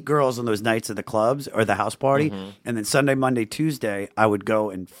meet girls on those nights at the clubs or the house party, and then Sunday, Monday, Tuesday, I would go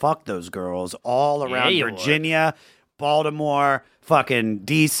and fuck those girls all around you would. Virginia, Baltimore, fucking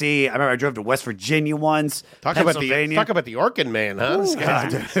DC. I remember I drove to West Virginia once. Talk about Pennsylvania. the Orkin man, huh? This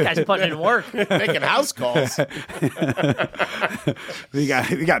guy's This guy's putting in work. making house calls. We got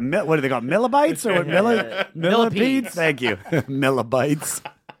what do they call millibites or what millipedes? Thank you, millibites.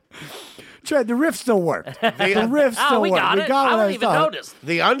 Try the riff still worked. The riff still Oh, we worked. got it. what I was don't even talking- notice.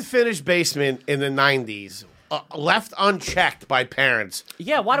 The unfinished basement in the 90s, left unchecked by parents.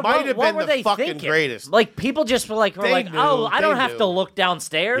 Yeah, what Might have what been were the they fucking thinking? greatest. Like people just were like, They knew, oh, I don't they have knew. to look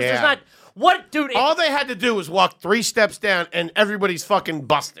downstairs. Yeah. There's not what, dude. All they had to do was walk 3 steps down, and everybody's fucking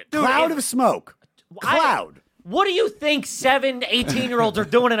busted. Cloud of smoke. Cloud. What do you think 18-year-olds are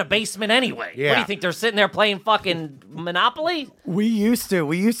doing in a basement anyway? What do Yeah. you think they're sitting there playing fucking Monopoly? We used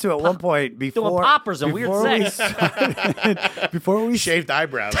to at one point before poppers and weird before we sex. started- before we Shaved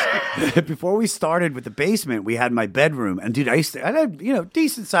eyebrows. before we started with the basement, we had my bedroom, and dude, I had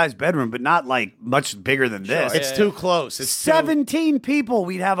decent sized bedroom, but not like much bigger than this. It's too close. It's 17 people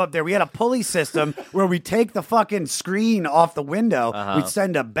we'd have up there. We had a pulley system where we take the fucking screen off the window. We'd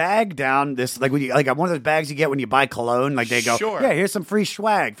send a bag down this, like when you, like one of those bags you get when you buy cologne. Like they go, Sure. yeah, here's some free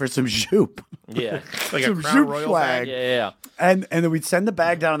swag for some Zoop. Yeah. like a Some Crown Zoop Royal swag. bag. Yeah. And then we'd send the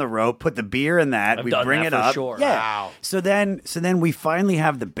bag down on the rope, put the beer in that, I've we'd done bring that it for up. sure. Yeah. Wow. So then we finally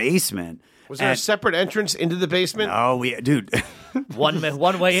have the basement. Was there a And- separate entrance into the basement? Oh, dude. One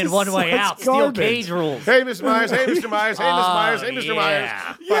way in, one way such out. Steel garbage. cage rules. Hey, Mr. Myers. Hey, Mr. Myers. Hey, Mr. Myers. Hey, Mr. yeah.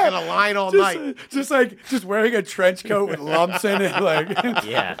 Myers. Fucking a line all night. Just wearing a trench coat with lumps in it, like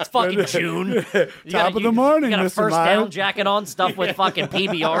Yeah, it's fucking June. Top of the morning, You got a Mr. first Myers. down jacket on, stuff with fucking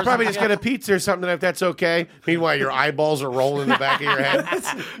PBRs. Probably just get a pizza or something if that's okay. Meanwhile, your eyeballs are rolling in the back of your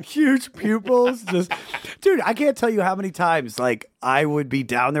head. huge pupils. Just, dude, I can't tell you how many times like I would be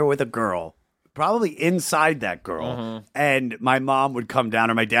down there with a girl, probably inside that girl, and my mom would come down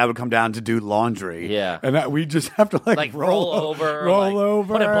or my dad would come down to do laundry. Yeah. and we just have to like roll over, roll like,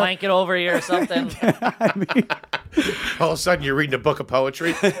 over, put a blanket over you or something. All of a sudden, you're reading a book of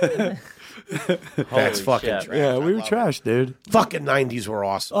poetry. That's fucking shit. trash. Yeah, we were trash, dude. Fucking 90s were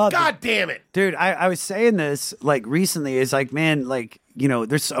awesome. Oh, God damn it. Dude, I was saying this like recently. Is like, man, like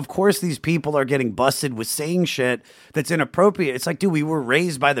there's of course these people are getting busted with saying shit that's inappropriate. It's like, dude, we were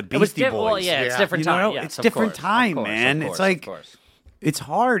raised by the It was Beastie Boys. well, yeah, it's Yeah. different You know, time. Yes, it's of different course, time, of course, man. of It's course, like- of course. It's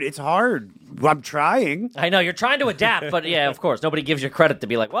hard. It's hard. I'm trying. I know you're trying to adapt, but yeah, of course, nobody gives you credit to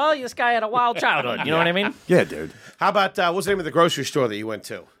be like, well, this guy had a wild childhood. You know what I mean? Yeah, dude. How about, what's the name of the grocery store that you went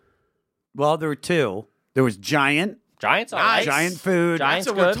to? Well, there were two. There was Giant, Giants, all right. Giant Food, Giants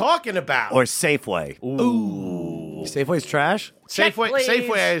That's what we're good. talking about. or Safeway. Ooh. Safeway's trash? Check, please.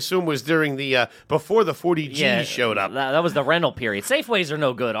 Safeway, I assume, was during the, before the 40G showed up. That was the rental period. Safeways are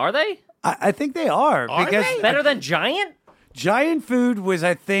no good, are they? I think they are. because they? Better than Giant? Giant Food was,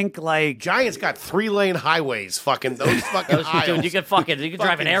 I think, like Giants got 3-lane highways. Fucking those fucking aisles. Dude, you could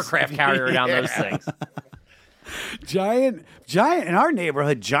drive an aircraft carrier down those Yeah. things. Giant in our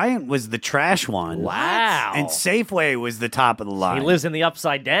neighborhood. Giant was the trash one. Wow. And Safeway was the top of the line. He lives in the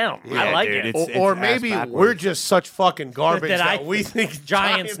upside down. I Yeah, like dude, it. it's- Or ass maybe backwards. we're just such fucking garbage That that, I we think think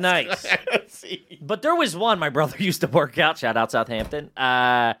Giants nice. See. But there was one my brother used to work out. Shout out Southampton.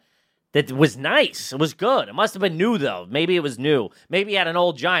 That was nice. It was good. It must have been new though. Maybe it was new. Maybe he had an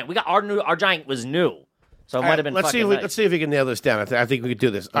old Giant. We got our Giant was new, so it might have been. Let's see. fucking nice. Let's see if we can nail this down. I think we could do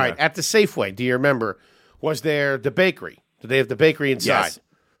this. All right. At the Safeway, do you remember? Was there the bakery? Did they have the bakery inside? Yes.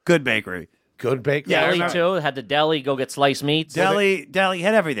 Good bakery. Good bakery. Yeah, I Deli remember. too. Had the deli. Go get sliced meats. Deli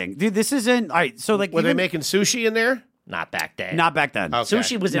had everything. Dude, this isn't all right. So like, Were they even- making sushi in there? Not back then. not back then? Okay.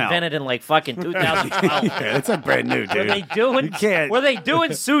 Sushi was No. invented in like fucking 2012. Yeah, it's like brand new, dude. Were they doing? You can't. Were they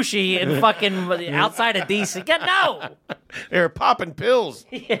doing sushi in fucking outside of DC? No. They were popping pills.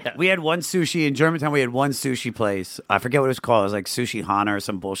 We had one sushi in Germantown. We had one sushi place. I forget what it was called. It was like Sushi Hana or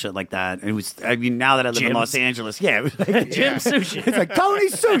some bullshit like that. And it was. I mean, now that I live in Jim's. Los Angeles, yeah, it was like, Jim Sushi. it's like Tony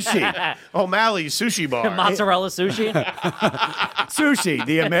Sushi, O'Malley's sushi bar. Mozzarella sushi. Sushi,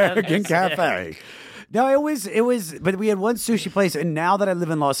 the American Cafe. No, it was. But we had one sushi place, and now that I live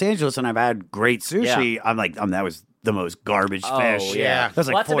in Los Angeles and I've had great sushi, Yeah. I'm like, that was the most garbage fish. yeah. that was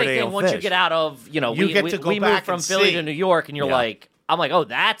like Well, that's the 4 big day thing. old Once fish. you get out of, You we get to go moved back from and Philly see. to New York, and you're Yeah. like, I'm like, oh,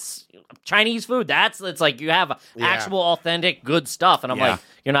 that's Chinese food. It's like you have actual authentic good stuff, and I'm Yeah. like,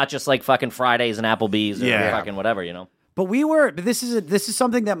 you're not just like fucking Fridays and Applebee's or Yeah. fucking whatever, you know. But this is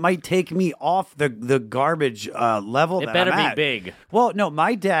something that might take me off the garbage level. It that better I'm be at. big. Well, no,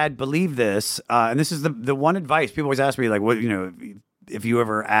 my dad believed this, and this is the one advice people always ask me, like, what if you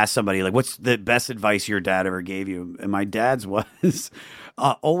ever ask somebody, like, what's the best advice your dad ever gave you? And my dad's was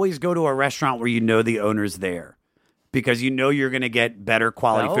always go to a restaurant where you know the owner's there. Because you know you're going to get better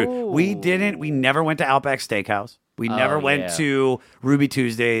quality food. We never went to Outback Steakhouse. We never went yeah. to Ruby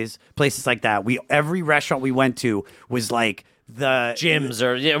Tuesdays, places like that. Every restaurant we went to was like the Gyms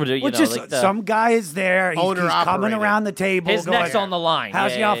or you know, just like the, some guy is there. He's coming Owner-operated. around the table. his going, neck's on the line.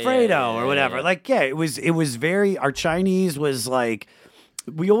 How's Yeah, the yeah, Alfredo yeah, or whatever? yeah. Like, yeah, it was very. Our Chinese was like.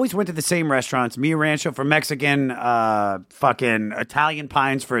 we always went to the same restaurants. Mia Rancho for Mexican, fucking Italian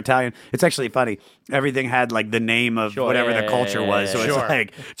Pines for Italian. It's actually funny. Everything had like the name of whatever the culture was. So it's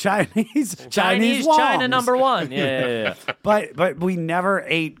like Chinese China Wongs. number one. Yeah. But we never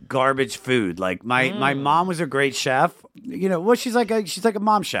ate garbage food. Like my mom was a great chef. You know, well, she's like a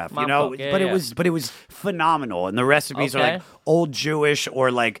mom chef. Mom you know, cook, yeah, but yeah. it was phenomenal, and the recipes are like old Jewish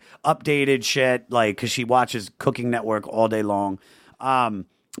or like updated shit. Like because she watches Cooking Network all day long.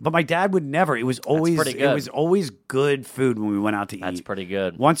 But my dad would never. It was always good food when we went out to eat. That's pretty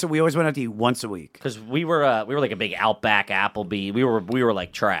good. We always went out to eat once a week. Because we were like a big Outback Applebee's. We were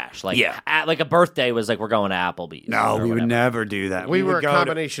like trash. Like Yeah. like a birthday was like we're going to Applebee's. No, or we would whatever. never do that. We were would a go to-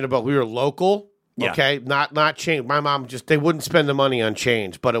 combination of both. We were local, Yeah. okay, not change. My mom they wouldn't spend the money on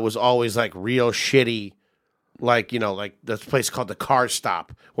change, but it was always like real shitty, like like this place called the Car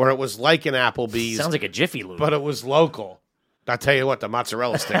Stop, where it was like an Applebee's, Sounds like a Jiffy Lube. but it was local. I tell you what, the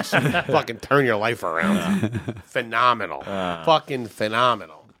mozzarella sticks fucking turn your life around. Phenomenal, fucking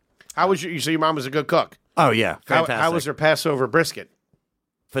phenomenal. How was your? So your mom was a good cook. Oh yeah, fantastic. How was her Passover brisket?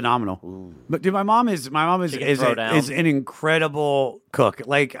 Phenomenal. But dude, my mom is can throw down. is an incredible cook.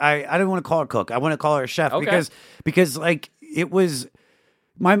 Like I don't want to call her cook. I want to call her a chef because like it was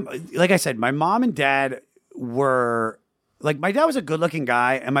like I said, my mom and dad were like my dad was a good-looking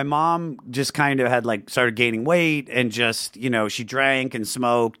guy, and my mom just kind of had like started gaining weight and just she drank and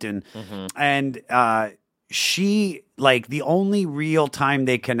smoked and she like the only real time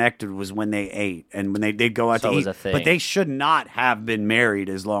they connected was when they ate and when they'd go out So to it was eat. a thing. But they should not have been married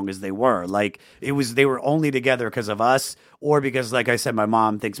as long as they were. Like they were only together because of us, or because, like I said, my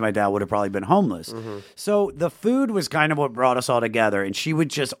mom thinks my dad would have probably been homeless. So the food was kind of what brought us all together. And she would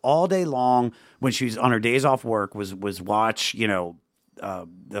just all day long when she was on her days off work was watch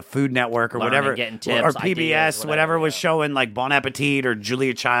the Food Network or Learning, whatever, getting tips, or PBS, ideas, whatever was yeah. showing like Bon Appetit or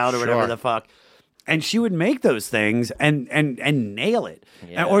Julia Child or whatever the fuck. And she would make those things and nail it.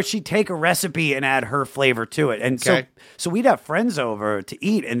 Yeah. Or she'd take a recipe and add her flavor to it. And so we'd have friends over to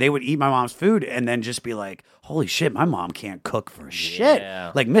eat, and they would eat my mom's food and then just be like, holy shit, my mom can't cook for shit.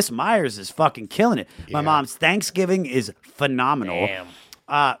 Yeah. Like Miss Myers is fucking killing it. My mom's Thanksgiving is phenomenal.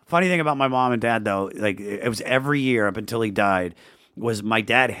 Damn. Funny thing about my mom and dad, though, like it was every year up until he died, was my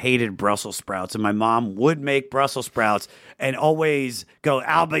dad hated Brussels sprouts, and my mom would make Brussels sprouts and always go,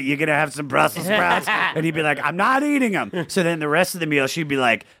 Albert, you're going to have some Brussels sprouts? And he'd be like, I'm not eating them. So then the rest of the meal, she'd be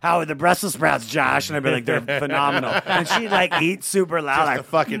like, how are the Brussels sprouts, Josh? And I'd be like, they're phenomenal. And she'd like eat super loud, Just like, to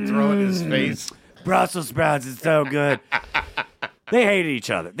fucking throw it in his face. Brussels sprouts is so good. They hated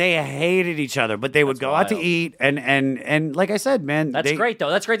each other, but they would go out to wild. eat, and like I said, man, That's great though.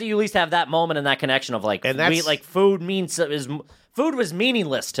 That's great that you at least have that moment and that connection of like, And that's- food was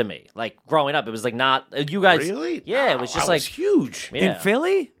meaningless to me. Like growing up, it was like not you guys. Really? Yeah, it was Wow, just that like was huge. yeah. in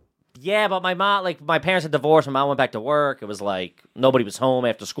Philly. Yeah, but my mom, like my parents had divorced. My mom went back to work. It was like nobody was home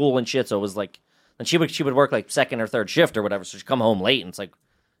after school and shit. So it was like, and she would work like second or third shift or whatever. So she'd come home late, and it's like,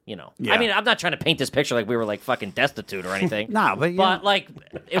 Yeah. I mean, I'm not trying to paint this picture like we were like fucking destitute or anything. No, but like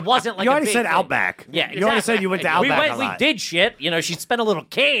it wasn't like you a already big said thing. Outback. Yeah, You already said you went to We Outback a we lot. did shit. She spent a little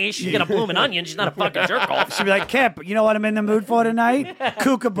cash. She get a blooming onion. She's not a fucking jerk off. She'd be like, Kip, you know what I'm in the mood for tonight?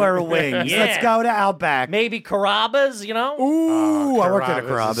 Kookaburra wings. Yeah. Let's go to Outback. Maybe Carrabba's, Ooh, I worked at a Carrabba's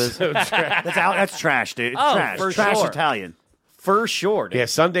Carrabba's. is so trash. That's trash, dude. It's Oh, trash. for Trash sure. Italian. for sure. Dude. Yeah,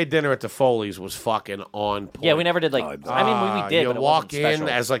 Sunday dinner at the Foley's was fucking on point. Yeah, we never did like. I mean, we did. You but it walk wasn't special.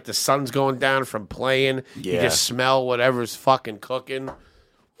 in as like the sun's going down from playing. You Yeah. just smell whatever's fucking cooking.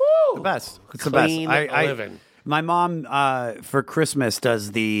 The best. It's Clean the best. living. My mom for Christmas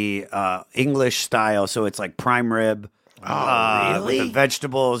does the English style, so it's like prime rib. With really? the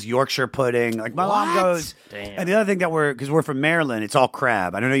vegetables, Yorkshire pudding. Like my mom What? goes. Damn. And the other thing that because we're from Maryland, it's all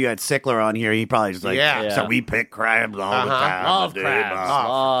crab. I don't know you had Sickler on here. He probably just like, Yeah. so we pick crabs all the time. Love dude. crabs. forget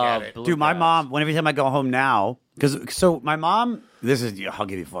Love it. blue Dude, my crabs. mom, every time I go home now, so my mom, I'll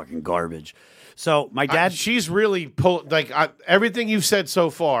give you fucking garbage. So my dad, She's really everything you've said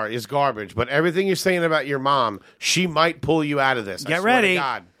so far is garbage, but everything you're saying about your mom, she might pull you out of this. I get swear to ready.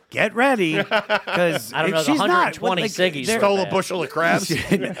 God. Get ready. Because I don't know, the she's not. 120 ciggies they're- Stole a bushel of crabs.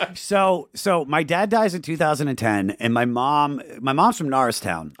 So my dad dies in 2010, and my mom's from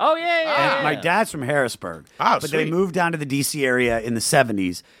Norristown. Oh yeah. And my dad's from Harrisburg. Oh, but they sweet. moved down to the D.C. area in the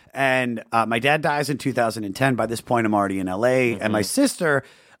 70s. And my dad dies in 2010. By this point, I'm already in L.A. And my sister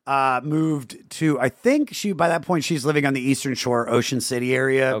moved to, I think by that point, she's living on the Eastern Shore, Ocean City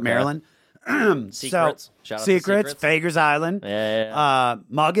area of Maryland. Secrets. Shout out to Secrets, Fager's Island,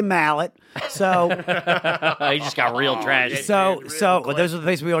 Mug and Mallet. So You just got real trash. well, those are the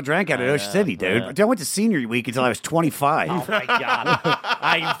places we all drank at Ocean City, dude. I went to senior week until I was 25. Oh my god!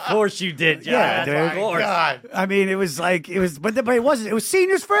 Of course you did, John. Yeah, dude. Of course. God. I mean, it was, but it wasn't. It was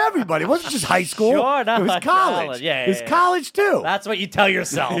seniors for everybody. It wasn't just high school. Sure, no, it was college. college. Yeah, it was yeah. college too. That's what you tell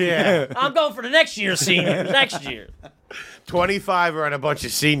yourself. Yeah. I'm going for the next year's senior. Next year. 25 are on a bunch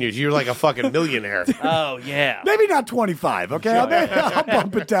of seniors. You're like a fucking millionaire. Oh yeah. Maybe not 25. Okay, I'll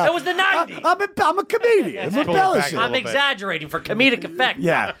bump it down. It was the 90s. I'm a comedian. I'm Pull it back embellishing. a I'm little bit. exaggerating for comedic effect.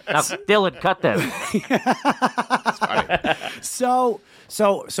 Yeah. Now, Dylan, cut that. So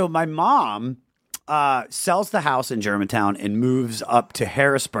my mom sells the house in Germantown and moves up to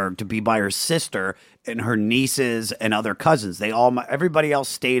Harrisburg to be by her sister and her nieces and other cousins. Everybody else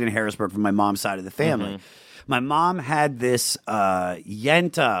stayed in Harrisburg from my mom's side of the family. My mom had this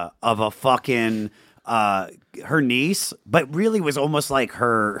yenta of a fucking her niece, but really was almost like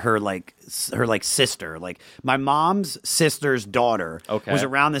her sister. Like my mom's sister's daughter Okay. was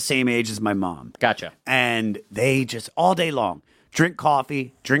around the same age as my mom. Gotcha. And they just all day long drink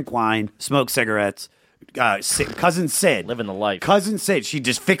coffee, drink wine, smoke cigarettes. Cousin Sid. Living the life. Cousin Sid, she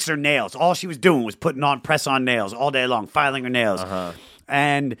just fixed her nails. All she was doing was putting on press-on nails all day long, filing her nails.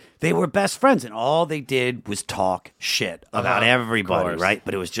 And they were best friends, and all they did was talk shit about everybody, right?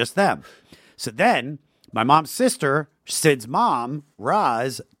 But it was just them. So then my mom's sister, Sid's mom,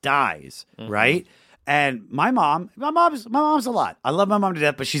 Roz, dies, right? And my mom's a lot. I love my mom to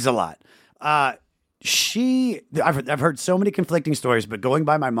death, but she's a lot. I've heard so many conflicting stories, but going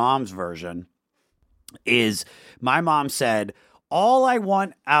by my mom's version is my mom said, all I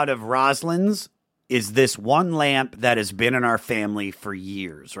want out of Rosalind's is this one lamp that has been in our family for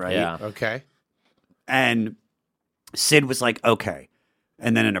years, right? Yeah. Okay. And Sid was like, okay.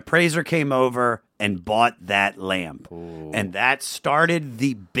 And then an appraiser came over and bought that lamp. Ooh. And that started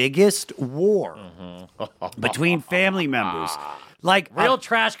the biggest war between family members. Like Real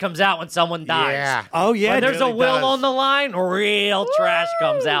trash comes out when someone dies. Yeah. Oh yeah, When there's really a will does. on the line, real trash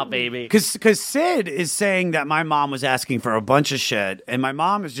comes out, baby. Because Sid is saying that my mom was asking for a bunch of shit, and my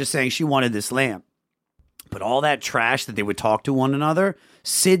mom is just saying she wanted this lamp. But all that trash that they would talk to one another,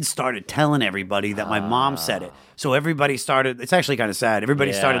 Sid started telling everybody that my mom said it. So everybody started, it's actually kind of sad.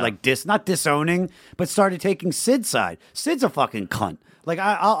 Everybody started like not disowning, but started taking Sid's side. Sid's a fucking cunt. Like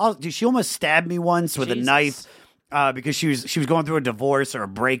she almost stabbed me once with a knife because she was going through a divorce or a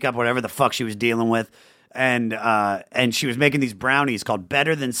breakup, whatever the fuck she was dealing with. And she was making these brownies called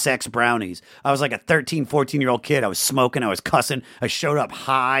Better Than Sex brownies. I was like a 13, 14-year-old kid. I was smoking. I was cussing. I showed up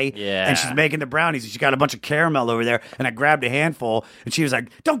high. Yeah. And she's making the brownies. And she got a bunch of caramel over there. And I grabbed a handful. And she was like,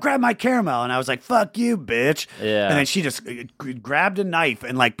 don't grab my caramel. And I was like, fuck you, bitch. Yeah. And then she just grabbed a knife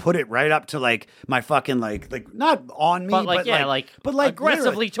and like put it right up to like my fucking like not on me. But like, aggressively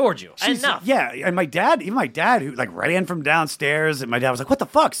literally. towards you. She's- Enough. Yeah, and even my dad, who like ran from downstairs, and my dad was like, "What the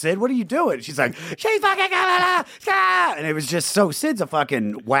fuck, Sid? What are you doing?" She's like, "She's fucking and it was just so. Sid's a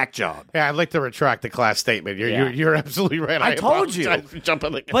fucking whack job. Yeah, I'd like to retract the class statement. You're absolutely right. I told you. apologize for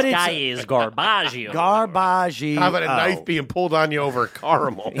jumping the But Guy is garbaggio. Garbage. How about a knife being pulled on you over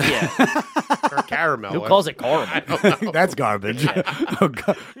caramel? Yeah. Or caramel. Who calls it caramel? That's garbage.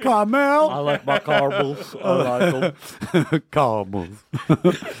 Carmel. I like my caramels. I like them. Caramel.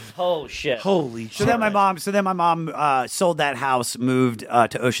 Oh shit. Holy shit. So then my mom sold that house, moved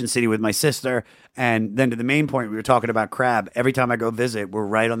to Ocean City with my sister, and then to the main point, we were talking about crab. Every time I go visit, we're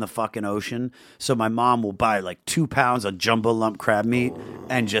right on the fucking ocean. So my mom will buy like 2 pounds of jumbo lump crab meat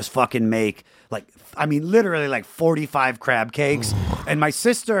and just fucking make literally like 45 crab cakes. And my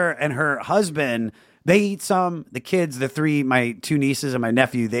sister and her husband, they eat some. The kids, my 2 nieces and my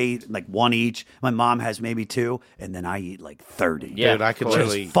nephew, they eat like 1 each. My mom has maybe 2, and then I eat like 30. Yeah. Dude, I could Just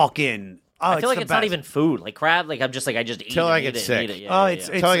literally. fucking. I feel like it's not even food. Like crab, like I'm just like I just eat Till it, I eat get it, sick. eat it. Yeah, It's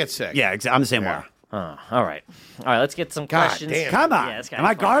Till I get sick. Yeah, I'm the same way. all right. Let's get some questions. damn. Come on. Yeah, it's kinda Am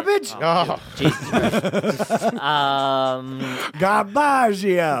I funny. garbage? Oh, Jesus Christ.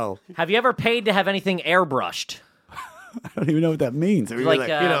 Garbaggio. Have you ever paid to have anything airbrushed? I don't even know what that means. Like,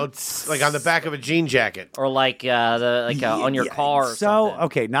 it's like on the back of a jean jacket. or like on your car or so, something.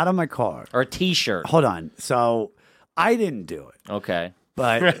 okay, not on my car. Or a T-shirt. Hold on. So, I didn't do it. Okay.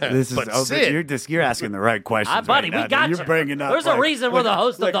 But this is But Sid. you're asking the right questions. Buddy, right now, we got dude. you. You're bringing up. There's a reason we're the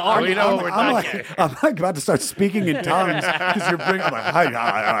host of the we argument. know what we're I'm talking. like about to start speaking in tongues because you're bringing. I'm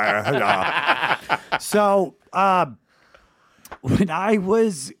like, so after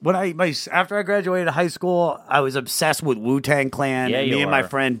I graduated high school, I was obsessed with Wu-Tang Clan. Yeah, you Me and my were.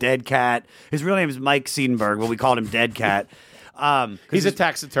 friend Dead Cat. His real name is Mike Seidenberg, but we called him Dead Cat. He's a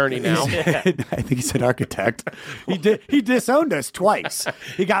tax attorney now. I think he's an architect. He disowned us twice.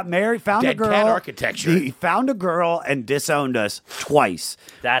 He got married, found Dead a girl. cat architecture. He found a girl and disowned us twice.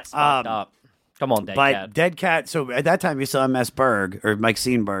 That's fucked up. Come on, Dead But Cat. Dead Cat. So at that time, you saw MS Berg or Mike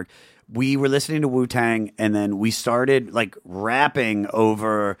Steenberg. We were listening to Wu-Tang, and then we started like rapping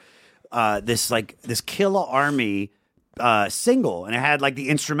over this Killa Army single, and it had like the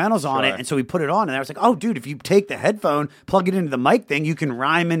instrumentals on it, and so we put it on, and I was like, oh dude, if you take the headphone, plug it into the mic thing, you can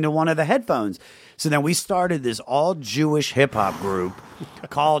rhyme into one of the headphones. So then we started this all Jewish hip-hop group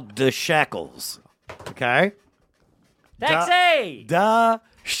called The Shekels. Okay? Taxi! The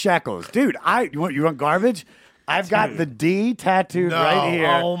Shekels. Dude, you want garbage? I've got the D tattooed right here.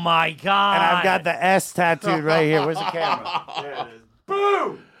 Oh my God. And I've got the S tattooed right here. Where's the camera? There it is.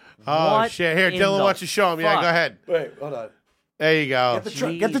 Boom! Oh, What shit. Here, in Dylan the wants to show him. Yeah, fuck? go ahead. Wait, hold on. There you go.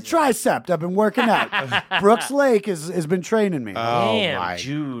 Get the tricep. I've been working out. Brooks Lake has been training me. Damn, my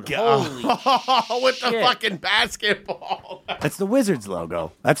Jude. Holy With the shit. fucking basketball. That's the Wizards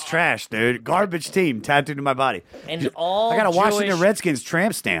logo. That's trash, dude. Garbage team tattooed to my body. And all I got a Washington Jewish- Redskins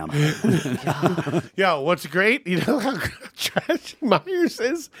tramp stamp. Yo, what's great? You know how trash Myers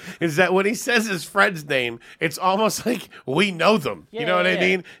is that when he says his friend's name, it's almost like we know them. You know what I Yeah.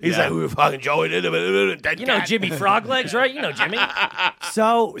 mean? He's like, we were fucking Joey. You know Jimmy Froglegs, right? You know Jimmy.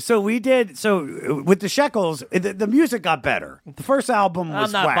 So we did. So with the Shekels, the music got better. The first album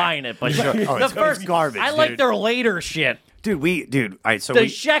was I'm not whack. buying it, but sure. Oh, The it's first garbage. I like dude. their later shit. Dude. All right, so The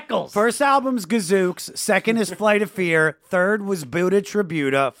Shekels. First album's Gazooks. Second is Flight of Fear. Third was Buddha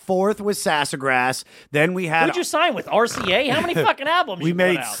Tributa. Fourth was Sassafras. Then we had Who'd you sign with? RCA? How many fucking albums we you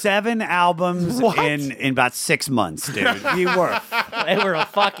made put out? 7 albums in about 6 months, dude. We were They were a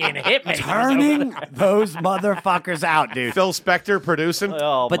fucking hitman. turning those motherfuckers out, dude. Phil Spector producing.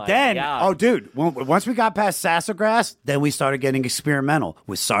 Oh, But my then, God. dude, once we got past Sassafras, then we started getting experimental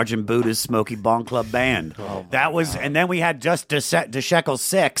with Sergeant Buddha's Smoky Bong Club Band. And then we had just DeShekel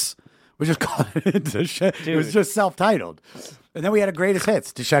 6, which is called it was just self-titled. And then we had a greatest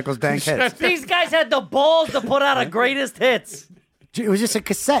hits, DeShekel's Bank Hits. These guys had the balls to put out a greatest hits. It was just a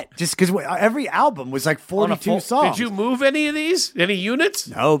cassette, just because every album was like 42 songs. Did you move any of these? Any units?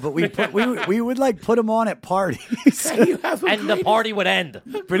 No, but we would like put them on at parties. And the party would end.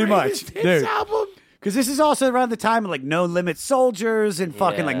 Pretty much, Hits dude. album? Because this is also around the time of like No Limit Soldiers and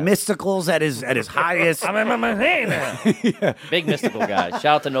fucking like Yeah. Mysticals at his highest. Big mystical guy. Shout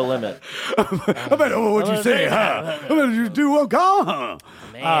out to No Limit. What'd you say? Huh? What you do? Huh?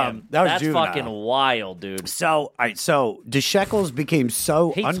 Man, that was that's juvenile. fucking wild, dude. So, all right, so DeShekels became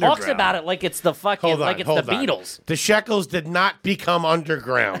so He underground. talks about it like it's the fucking Hold on, like it's hold the on. Beatles. The Shekels did not become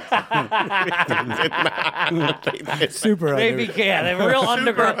underground. super They underground. became they were real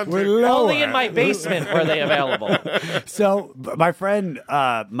underground. We're lower. Only in my basement were they available. So my friend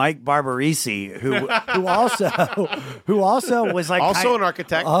Mike Barbarisi, who also was like Also an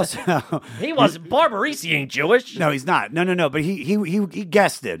architect. Also, He was Barbarisi ain't Jewish. no, he's not. No. But he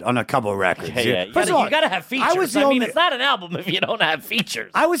guested on a couple of records. Yeah. You First of all, gotta have features. I was the I mean, only- it's not an album if you don't have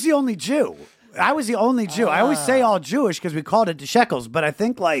features. I was the only Jew. I always say all Jewish because we called it the Shekels, but I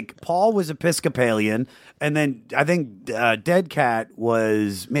think like Paul was Episcopalian, and then I think Dead Cat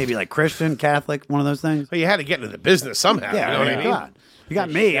was maybe like Christian, Catholic, one of those things. Well, you had to get into the business somehow. Yeah, you know what I mean? come on. You got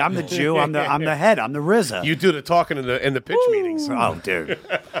me. I'm the Jew. I'm the head. I'm the RZA. You do the talking in the pitch meetings. Oh, dude.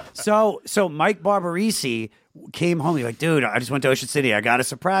 So Mike Barbarisi came home. He's like, dude, I just went to Ocean City. I got a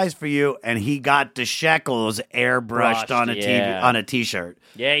surprise for you, and he got the Shekels airbrushed Brushed, on a yeah. on a T-shirt.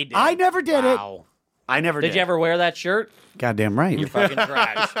 Yeah, he did. I never did Wow. it. I never did. Did you ever wear that shirt? Goddamn right. You're fucking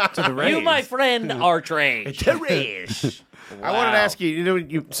trash. To the Rays. You, my friend, are trash. I wanted to ask you. You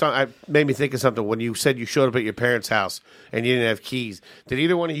know, I made me think of something when you said you showed up at your parents' house and you didn't have keys. Did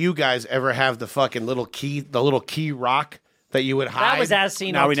either one of you guys ever have the fucking little key rock that you would hide? That was as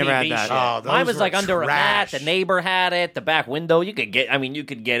seen No, on we TV never had that. shit. Oh, those Mine was were like under a mat. trash. The neighbor had it. The back window. You could get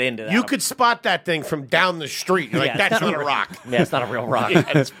into that. You could spot that thing from down the street. You're like, Yeah, it's that's not a rock. Yeah, it's not a real rock. Yeah,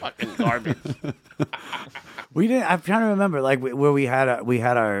 it's fucking garbage. We didn't. I'm trying to remember, like where we had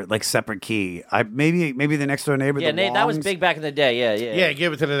our like separate key. Maybe the next door neighbor. Yeah, the Nate, that was Longs. big back in the day. Yeah. Yeah,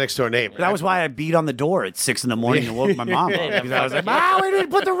 give it to the next door neighbor. That was why I beat on the door at 6 in the morning and woke my mom up. Because I was like, "Mom, we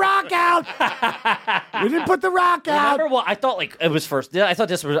didn't put the rock out. We didn't put the rock out." Remember what I thought? Like it was first. I thought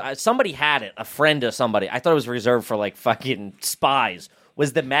this was somebody had it. A friend of somebody. I thought it was reserved for like fucking spies.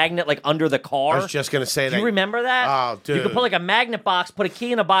 Was the magnet like under the car? I was just gonna say Do that. you remember that? Oh, dude. You could put like a magnet box, put a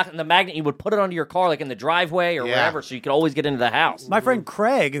key in a box, and the magnet you would put it under your car, like in the driveway or Yeah. wherever, so you could always get into the house. My friend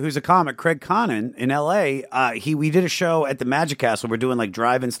Craig, who's a comic, Craig Connon in L.A., we did a show at the Magic Castle. We're doing like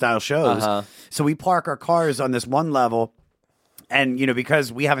drive-in style shows. So we park our cars on this one level, And, you know,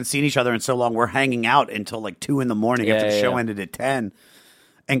 because we haven't seen each other in so long, we're hanging out until like 2 a.m. after the show ended at 10.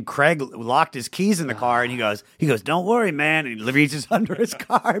 And Craig locked his keys in the car, and he goes, "Don't worry, man." And he reaches under his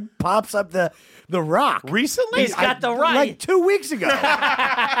car, and pops up the rock. Recently? He's got the right. Like 2 weeks ago.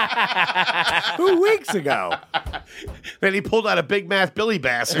 2 weeks ago. Then he pulled out a Big Math Billy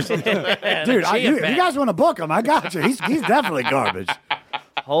Bass or something. Dude, you guys want to book him? I got you. He's definitely garbage.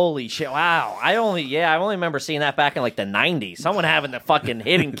 Holy shit! Wow, I only remember seeing that back in like the '90s. Someone having the fucking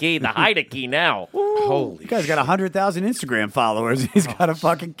hidden key, the hide a key now. Holy You guys got 100,000 Instagram followers. He's got a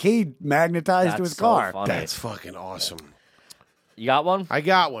fucking key magnetized to his car. Funny. That's fucking awesome. You got one? I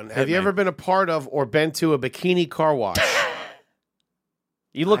got one. Have you ever been a part of or been to a bikini car wash?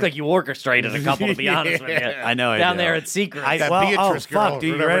 You look like you orchestrated a couple, to be honest with you. I know I Down do. there at Secret. Beatrice girl, fuck,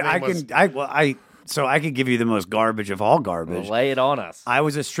 dude. whatever her I name can. I could give you the most garbage of all garbage. Lay it on us. I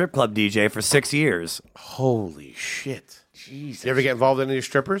was a strip club DJ for 6 years. Holy shit. Jesus. You ever get involved in any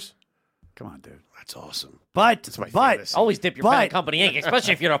strippers? Come on, dude. That's awesome. But my fantasy. Always dip your pen in company ink,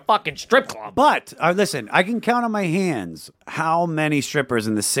 especially if you're in a fucking strip club. But listen, I can count on my hands how many strippers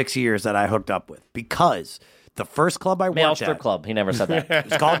in the 6 years that I hooked up with, because the first club I Male worked strip at, club. He never said that.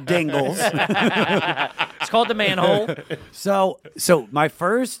 it's called Dingles. It's called the manhole. So my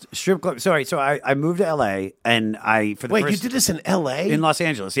first strip club. Sorry, so I moved to LA, and Wait, first, you did this in L.A.? in Los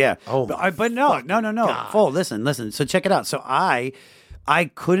Angeles, yeah. Oh, but no. Full, listen. So check it out. So I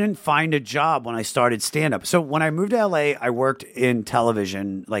couldn't find a job when I started stand up. So when I moved to LA, I worked in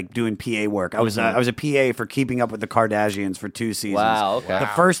television, like doing PA work. I was a PA for Keeping Up with the Kardashians for 2 seasons. Wow, okay. The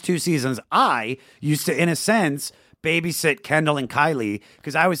first 2 seasons, I used to, in a sense, babysit Kendall and Kylie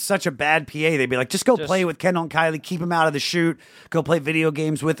because I was such a bad PA. They'd be like, just go play with Kendall and Kylie, keep them out of the shoot, go play video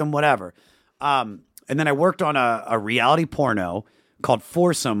games with them, whatever. And then I worked on a reality porno called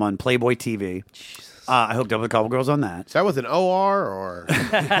Foursome on Playboy TV. I hooked up with a couple girls on that. Is that with an O-R or?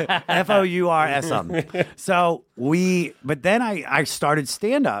 Foursome. But then I started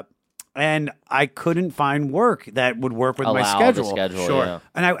stand up, and I couldn't find work that would work with my Allow schedule. the schedule, Sure. yeah.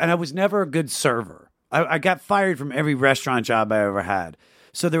 And I was never a good server. I got fired from every restaurant job I ever had.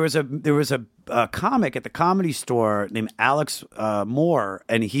 So there was a comic at the Comedy Store named Alex Moore,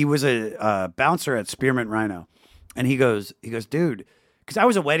 and he was a bouncer at Spearmint Rhino. And he goes, dude, because I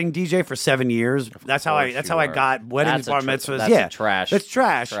was a wedding DJ for 7 years. That's how I got weddings, bar mitzvahs. That's trash. That's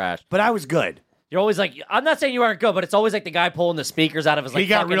trash. Trash. But I was good. You're always like, I'm not saying you aren't good, but it's always like the guy pulling the speakers out of his like. He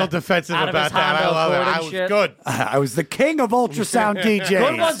got fucking- real defensive out of his about that. I Honda love it. Accord and I was shit. good. I was the king of ultrasound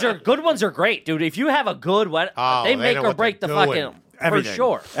DJs. Good ones are great, dude. If you have a good wed, Oh, they they make know or what break the they're doing. fucking Everything. for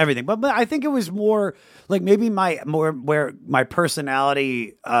sure. Everything. But I think it was more like maybe where my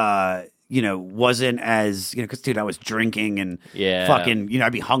personality wasn't as, because dude, I was drinking and fucking,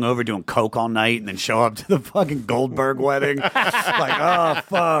 I'd be hungover doing coke all night and then show up to the fucking Goldberg wedding. Like, oh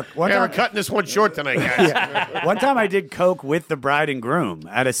fuck. We're cutting this one short tonight, guys. One time I did coke with the bride and groom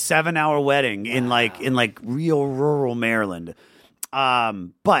at a 7-hour wedding in real rural Maryland.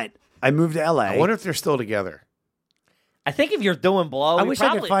 But I moved to LA. I wonder if they're still together. I think if you're doing blow, I you wish I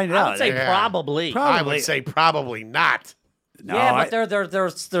could probably- find it I out. would say Yeah. probably. I would say probably not. No, Yeah, but they're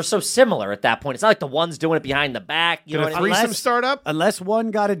so similar at that point. It's not like the one's doing it behind the back. You Did know a what I mean? threesome start up? unless one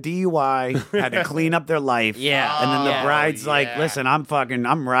got a DUI, had to clean up their life. Yeah. And then the Yeah. bride's like, listen, I'm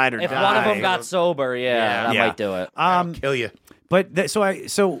ride or If die. one of them got sober, that Yeah. might do it. Kill you. But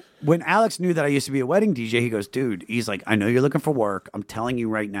so when Alex knew that I used to be a wedding DJ, he goes, dude, he's like, I know you're looking for work. I'm telling you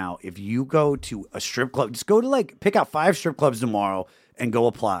right now, if you go to a strip club, just go to pick out 5 strip clubs tomorrow and go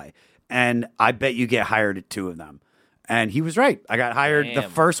apply. And I bet you get hired at 2 of them. And he was right. I got hired the Damn.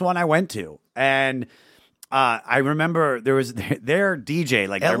 first one I went to. And I remember there was their DJ,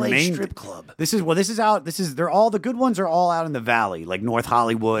 like their LA main strip club. They're all the good ones are all out in the valley, like North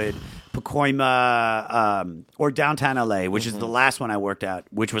Hollywood, Pacoima, or downtown LA, which is the last one I worked at,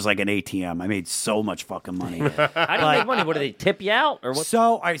 which was like an ATM. I made so much fucking money. How do you make money? What do they tip you out or what?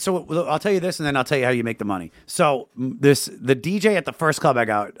 So I'll tell you this, and then I'll tell you how you make the money. So the DJ at the first club I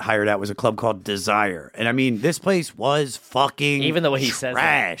got hired at was a club called Desire, and I mean this place was fucking Even the way he says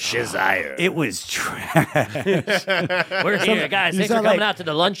trash. Desire. It was trash. We're here, guys. you Thanks for sound coming like- out to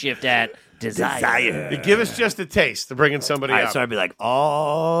the lunch shift at Desire. Give us just a taste to bringing somebody All right, up. so I'd be like,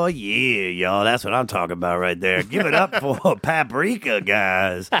 oh, yeah, y'all. That's what I'm talking about right there. Give it up for Paprika,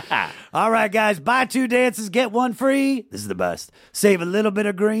 guys. All right, guys. Buy 2 dances, get 1 free. This is the best. Save a little bit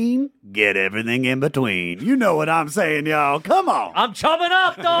of green, get everything in between. You know what I'm saying, y'all. Come on. I'm chumming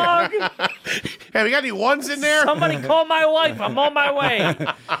up, dog. Hey, we got any ones in there? Somebody call my wife. I'm on my way.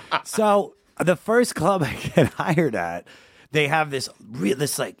 So the first club I get hired at, they have this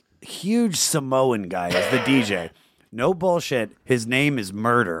huge Samoan guy as the DJ. no bullshit. His name is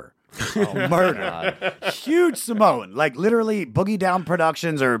Murder. Oh, Murder. Huge Samoan. Like literally Boogie Down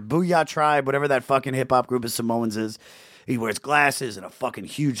Productions or Booyah Tribe, whatever that fucking hip hop group of Samoans is. He wears glasses and a fucking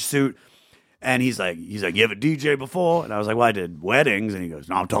huge suit. And he's like, you ever DJ before? And I was like, well, I did weddings. And he goes,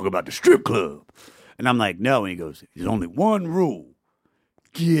 no, I'm talking about the strip club. And I'm like, no. And he goes, there's only one rule.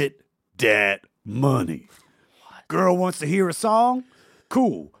 Get that money. What? Girl wants to hear a song?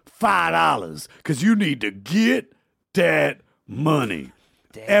 Cool. $5. Because you need to get that money.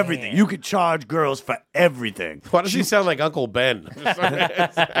 Damn. Everything. You could charge girls for everything. Why does he sound like Uncle Ben?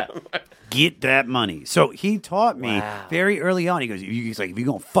 Get that money. So he taught me very early on. He goes, he's like, if you're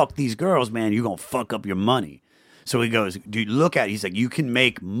going to fuck these girls, man, you're going to fuck up your money. So he goes, dude, look at it. He's like, you can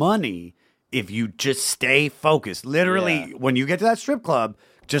make money if you just stay focused. Literally, when you get to that strip club,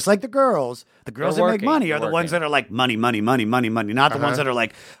 just like the girls that make money are the ones that are like money, money, money, money, money. Not the ones that are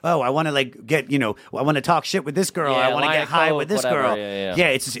like, oh, I want to like get, I want to talk shit with this girl. I want to get high with this girl. Yeah,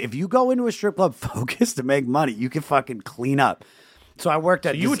 it's just, if you go into a strip club focused to make money, you can fucking clean up. So I worked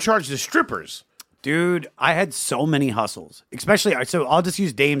at. So you would charge the strippers. Dude, I had so many hustles, especially. So I'll just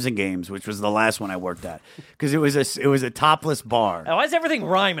use Dames and Games, which was the last one I worked at, because it was a topless bar. Why does everything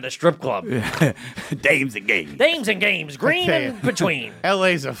rhyme at a strip club? Dames and Games. Dames and Games, green and between.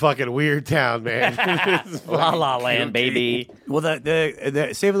 LA's a fucking weird town, man. La La Land, baby. Well,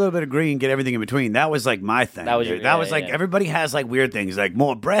 the save a little bit of green, get everything in between. That was like my thing. That was like everybody has like weird things, like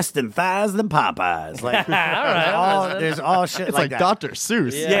more breast and thighs than Popeyes. Like there's all shit. It's like Dr.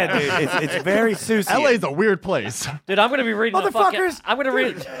 Seuss. Yeah, dude, it's very Seussian. LA's a weird place. Dude, I'm gonna be reading motherfuckers. I'm gonna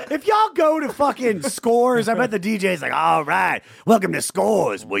read. If y'all go to fucking Scores, I bet the DJ's like, all right, welcome to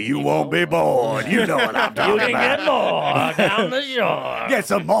Scores. Well, you won't be bored. You know what I'm talking about. You can get more down the shore. Get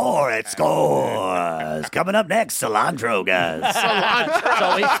some more at Scores. Coming up next, cilantro, guys. Cilantro. It's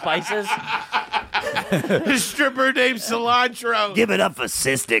always spices. A stripper named Cilantro. Give it up for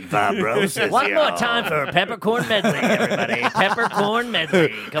cystic fibrosis. One more time for Peppercorn Medley, everybody. Peppercorn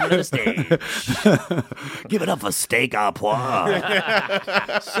Medley coming to the stage. Give it up for steak au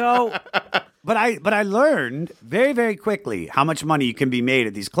poivre. So, but I learned very, very quickly how much money you can be made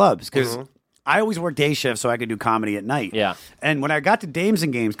at these clubs, because I always worked day shift so I could do comedy at night. Yeah. And when I got to Dames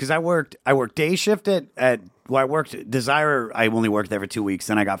and Games, because I worked day shift I worked Desire. I only worked there for 2 weeks.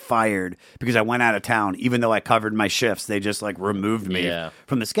 Then I got fired because I went out of town. Even though I covered my shifts, they just like removed me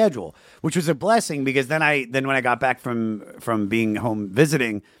from the schedule, which was a blessing, because then when I got back from being home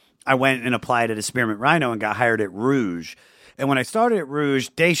visiting, I went and applied at Spearmint Rhino and got hired at Rouge. And when I started at Rouge,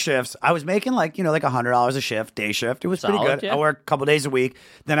 day shifts, I was making like $100 a shift, day shift. It was pretty good. Yeah. I worked a couple days a week.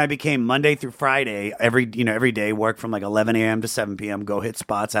 Then I became Monday through Friday, every day, work from like 11 a.m. to 7 p.m., go hit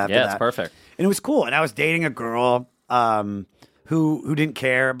spots after that. Yeah, it's perfect. And it was cool. And I was dating a girl who didn't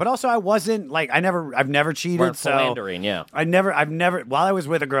care, but also I wasn't like, I've never cheated. Weren't philandering, yeah. I've never, while I was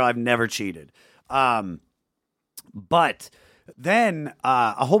with a girl, I've never cheated. But then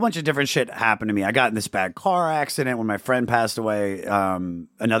a whole bunch of different shit happened to me. I got in this bad car accident when my friend passed away,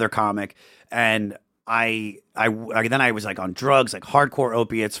 another comic, and I was like on drugs, like hardcore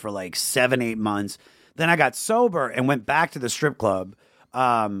opiates for like 7-8 months. Then I got sober and went back to the strip club,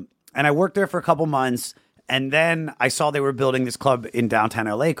 and I worked there for a couple months. And then I saw they were building this club in downtown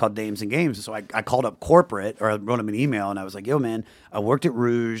LA called Dames and Games. So I called up corporate, or I wrote them an email, and I was like, yo, man, I worked at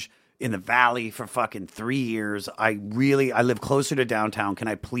Rouge in the Valley for fucking 3 years. I live closer to downtown. Can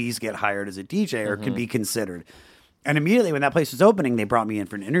I please get hired as a DJ or can be considered? And immediately when that place was opening, they brought me in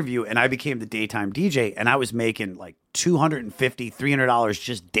for an interview, and I became the daytime DJ, and I was making like $250, $300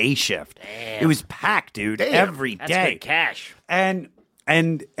 just day shift. Damn. It was packed, dude, every day. That's good cash.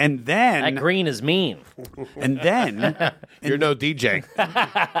 And then that green is mean. And then you're no DJ.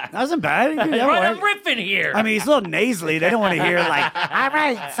 That wasn't bad. I'm riffing here. I mean, he's a little nasally. They don't want to hear like, all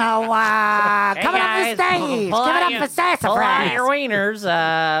right, so coming up the stage, give it up for Sassafras. Pull out your wieners.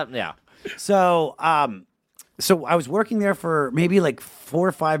 Yeah. So I was working there for maybe like 4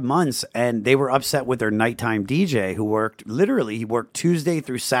 or 5 months, and they were upset with their nighttime DJ who worked Tuesday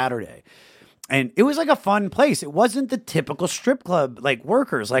through Saturday. And it was like a fun place. It wasn't the typical strip club like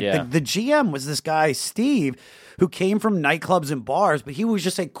workers. Like the GM was this guy, Steve, who came from nightclubs and bars, but he was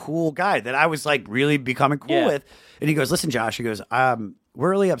just a cool guy that I was like really becoming cool with. And he goes, listen, Josh, he goes, we're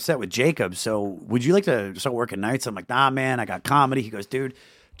really upset with Jacob. So would you like to start working nights? I'm like, nah, man, I got comedy. He goes, dude,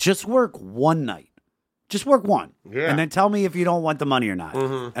 just work one night. Just work one. Yeah. And then tell me if you don't want the money or not.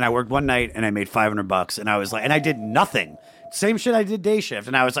 Mm-hmm. And I worked one night and I made $500. And I was like, and I did nothing. Same shit I did day shift.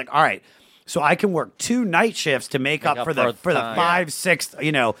 And I was like, all right. So I can work 2 night shifts to make up for the 5, 6,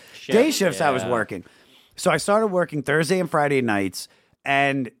 day shifts I was working. So I started working Thursday and Friday nights,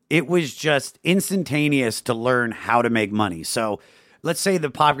 And it was just instantaneous to learn how to make money. So let's say the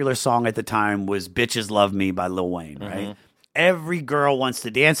popular song at the time was Bitches Love Me by Lil Wayne, right? Every girl wants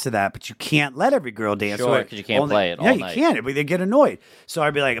to dance to that, but you can't let every girl dance to Sure, it. because you can't play it all Yeah, night. you can't. But they get annoyed. So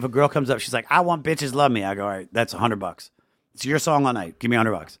I'd be like, if a girl comes up, she's like, I want Bitches Love Me. I go, all right, that's $100. It's your song all night. Give me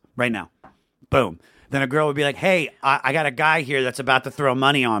 $100 right now. Boom. Then a girl would be like, hey, I got a guy here that's about to throw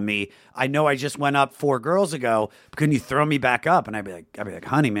money on me. I know I just went up 4 girls ago. But can you throw me back up? And I'd be like,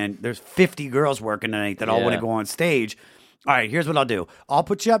 honey, man, there's 50 girls working tonight that all want Yeah. to go on stage. All right, here's what I'll do. I'll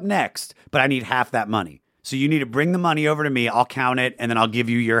put you up next, but I need half that money. So you need to bring the money over to me. I'll count it, and then I'll give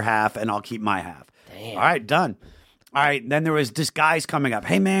you your half, and I'll keep my half. Damn. All right, done. All right, then there was this guy's coming up.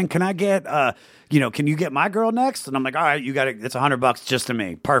 Hey, man, can I get, can you get my girl next? And I'm like, all right, you got it. It's $100 just to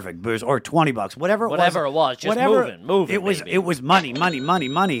me. Perfect. Or $20, whatever it was. Just moving. It was money.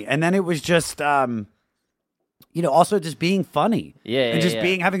 And then it was just, also just being funny. And just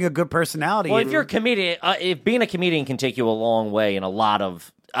having a good personality. Well, if you're a comedian, if being a comedian can take you a long way in a lot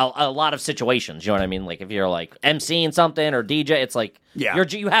of situations, you know what I mean? Like if you're like emceeing something or DJ, it's like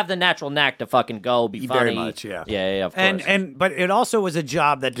you have the natural knack to fucking go be funny. Very much, yeah. Yeah, of course. But it also was a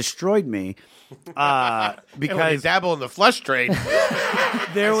job that destroyed me When you because dabble in the flush trade,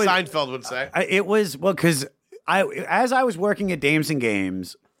 there was Seinfeld would say. because as I was working at Dames and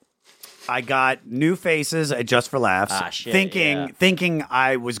Games, I got new faces at Just for Laughs, thinking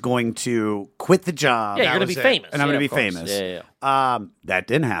I was going to quit the job. Yeah, you're going to be famous. And I'm going to be of course. famous. Yeah. That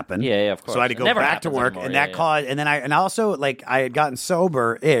didn't happen. Yeah, of course. So I had to go Never back to happens work, anymore. and Yeah, that caused. And then I also like I had gotten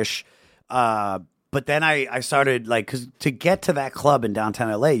sober-ish, but then I started like because to get to that club in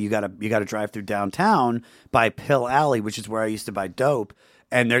downtown LA, you gotta drive through downtown by Pill Alley, which is where I used to buy dope.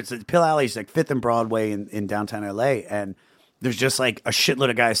 And there's Pill Alley is like 5th and Broadway in downtown LA, and there's just like a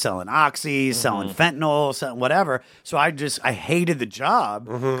shitload of guys selling oxys, selling fentanyl, selling whatever. So I hated the job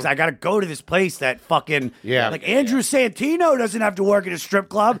because I got to go to this place that fucking like Andrew Santino doesn't have to work at a strip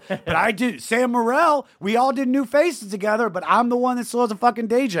club, but I do. Sam Morrell, we all did New Faces together, but I'm the one that still has a fucking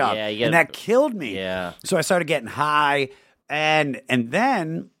day job, and that killed me. Yeah. So I started getting high, and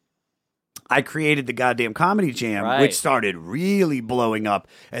then I created the goddamn Comedy Jam, which started really blowing up.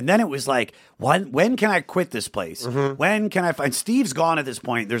 And then it was like, when can I quit this place? When can I find... Steve's gone at this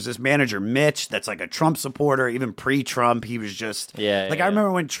point. There's this manager, Mitch, that's like a Trump supporter. Even pre-Trump, he was just... I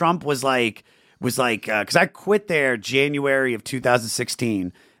remember when Trump was like... Because I quit there January of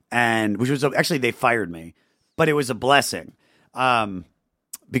 2016, and which was... Actually, they fired me. But it was a blessing.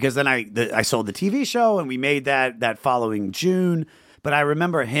 Because then I sold the TV show, and we made that following June... But I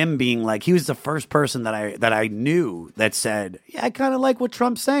remember him being like, he was the first person that I knew that said, yeah, I kind of like what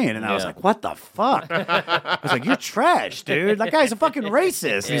Trump's saying. And I was like, what the fuck? I was like, you're trash, dude. That guy's a fucking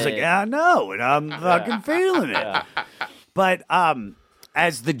racist. And he's like, yeah, I know. And I'm fucking feeling it. But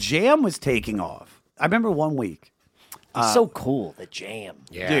as the Jam was taking off, I remember one week. He's so cool, the Jam.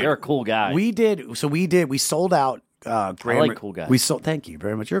 Yeah. Dude, you're a cool guy. We sold out. I like cool guys. Thank you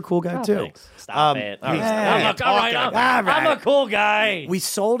very much. You're a cool guy too. Thanks. Stop it. All right. I'm a cool guy. We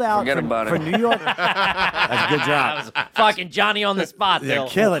sold out for New York. That's a good job. Fucking Johnny on the spot. They're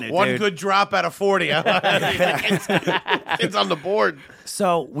killing it. One dude. good drop out of 40. It's on the board.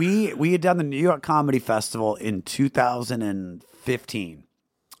 So we had done the New York Comedy Festival in 2015.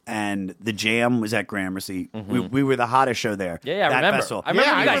 And the Jam was at Gramercy. We were the hottest show there. Yeah, I remember. Festival. I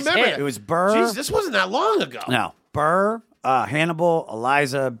remember you guys hit. It was Burr. Jeez, this wasn't that long ago. No, Burr, Hannibal,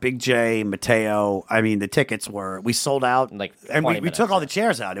 Eliza, Big J, Mateo. I mean, the tickets we sold out. Like and we took all the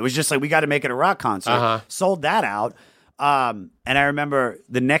chairs out. It was just like, we got to make it a rock concert. Sold that out. And I remember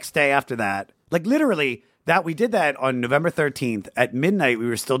the next day after that, like literally, that we did that on November 13th. At midnight, we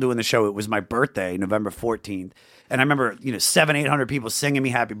were still doing the show. It was my birthday, November 14th. And I remember, 700-800 people singing me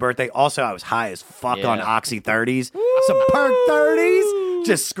happy birthday. Also, I was high as fuck on Oxy 30s. Some Perk 30s.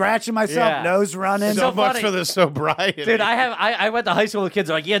 Just scratching myself, nose running. So much for the sobriety. Dude, I went to high school with kids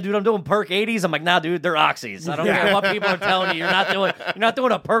who are like, yeah, dude, I'm doing Perk 80s. I'm like, nah, dude, they're Oxys. I don't care what people are telling you. You're not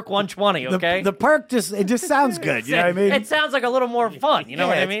doing a Perk 120, okay? The Perk just sounds good. You know what I mean? It sounds like a little more fun. You know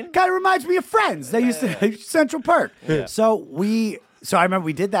what I mean? Kind of reminds me of Friends. They used to Central Perk. Yeah. So I remember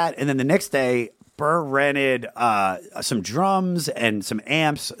we did that, and then the next day, Burr rented some drums and some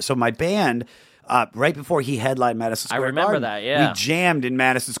amps. So my band, right before he headlined Madison Square Garden. I remember that, yeah. We jammed in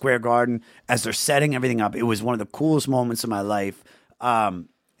Madison Square Garden as they're setting everything up. It was one of the coolest moments of my life. And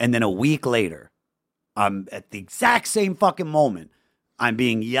then a week later, at the exact same fucking moment, I'm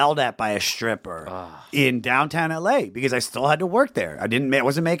being yelled at by a stripper in downtown LA because I still had to work there. I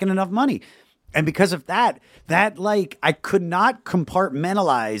wasn't making enough money. And because of that like I could not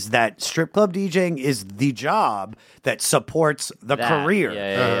compartmentalize that strip club DJing is the job that supports the career.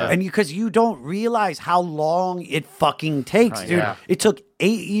 Yeah. And because you don't realize how long it fucking takes, dude. Yeah. It took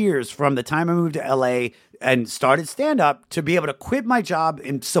 8 years from the time I moved to LA and started stand up to be able to quit my job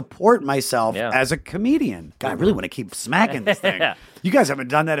and support myself as a comedian. God, I really want to keep smacking this thing. You guys haven't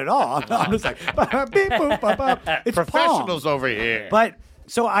done that at all. I'm just like, beep, boop, bop, bop. It's Professionals Pong. over here. But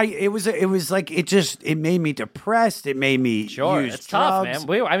so it was like it made me depressed. It made me use it's drugs. tough, man.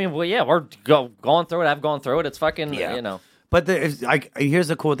 We're going through it. I've gone through it. It's fucking, you know. But here's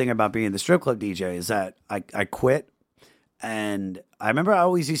the cool thing about being the strip club DJ is that I quit. And I remember I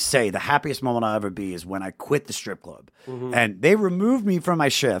always used to say the happiest moment I'll ever be is when I quit the strip club. And they removed me from my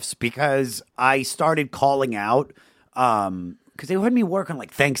shifts because I started calling out because they had me work on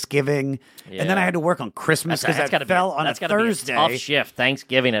like Thanksgiving, and then I had to work on Christmas because that fell on a Thursday. Be a tough shift,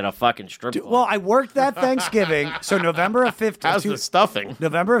 Thanksgiving at a fucking strip club. Well, I worked that Thanksgiving, so November of 15. How's the stuffing?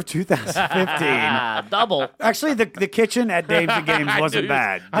 November of 2015. Double. Actually, the kitchen at Dames and Games wasn't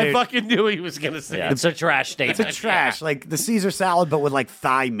bad. I Dude. fucking knew he was going to say it. It's a trash statement. It's a trash, like the Caesar salad, but with like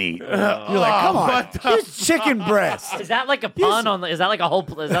thigh meat. You're like, come on, what the here's chicken breast. Is that like a pun on? Is that like a whole?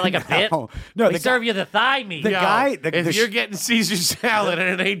 Is that like a bit? No, we the serve you the thigh meat. The guy, If you're getting Caesar salad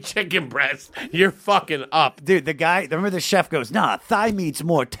and it ain't chicken breast, you're fucking up. dude, the guy, remember the chef goes, nah, thigh meat's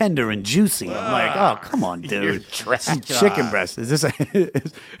more tender and juicy. I'm like, oh, come on, dude. Chicken breast. Is this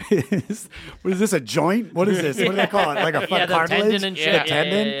what is this, a joint? What is this? What do they call it? Like a the cartilage? tendon and shit. The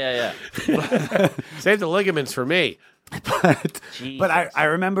tendon? Yeah. Save the ligaments for me. But I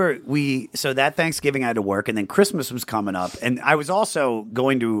remember so that Thanksgiving I had to work, and then Christmas was coming up, and I was also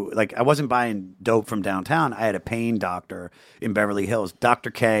going to, like, I wasn't buying dope from downtown. I had a pain doctor in Beverly Hills,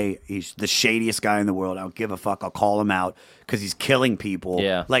 Dr. K. He's the shadiest guy in the world. I don't give a fuck. I'll call him out because he's killing people.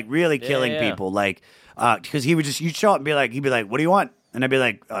 Yeah. Like really killing people. Like, because you'd show up and he'd be like, what do you want? And I'd be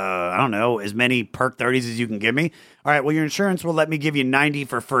like, I don't know, as many perk 30s as you can give me. All right, well, your insurance will let me give you 90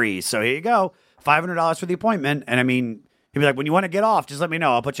 for free. So here you go. $500 for the appointment. And I mean, he'd be like, when you want to get off, just let me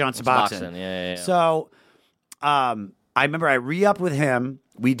know. I'll put you on Suboxone. Yeah. So I remember I re-upped with him.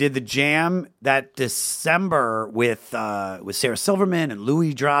 We did the jam that December with Sarah Silverman, and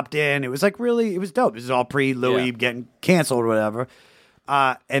Louis dropped in. It was like it was dope. This is all pre-Louis getting canceled or whatever.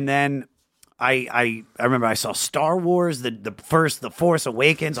 And then I remember I saw Star Wars, the Force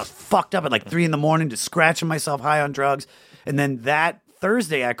Awakens. I was fucked up at like 3 a.m, just scratching myself high on drugs. And then that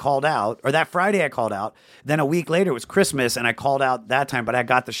Thursday I called out, or that Friday I called out. Then a week later it was Christmas, and I called out that time, but I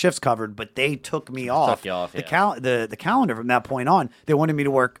got the shifts covered. But they took me off. Took you off, the calendar from that point on. They wanted me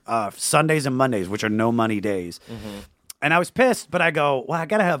to work Sundays and Mondays, which are no money days. And I was pissed, but I go, well, I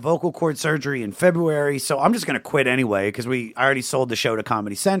got to have vocal cord surgery in February, so I'm just going to quit anyway because I already sold the show to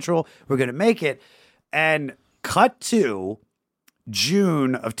Comedy Central. We're going to make it. And cut to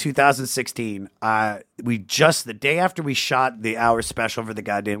June of 2016, the day after we shot the hour special for the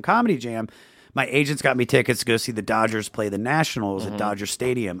goddamn Comedy Jam, my agents got me tickets to go see the Dodgers play the Nationals at Dodger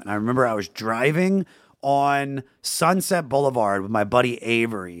Stadium. And I remember I was driving on Sunset Boulevard with my buddy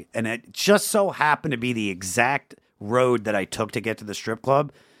Avery, and it just so happened to be the exact road that I took to get to the strip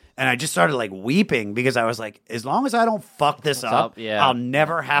club. And I just started like weeping because I was like, as long as I don't fuck this up, I'll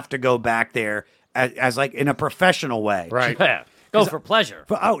never have to go back there as like in a professional way. Right. Yeah. Go for pleasure.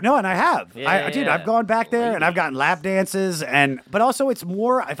 And I have. Dude, Yeah. I've gone back there and I've gotten lap dances, but also it's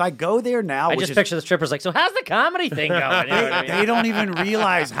more, if I go there now, I just picture the strippers like, so how's the comedy thing going? You know what I mean? they don't even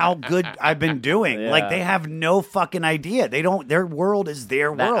realize how good I've been doing. Like, they have no fucking idea. Their world is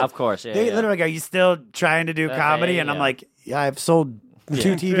their world. Of course, yeah. They literally go, are you still trying to do comedy? And I'm like, yeah, I've sold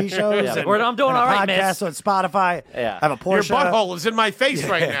 2 TV shows. Yeah, and, I'm doing and all right, podcast on Spotify. Yeah. I have a Your Porsche. butthole is in my face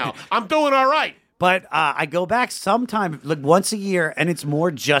right now. I'm doing all right. But I go back sometime, like once a year, and it's more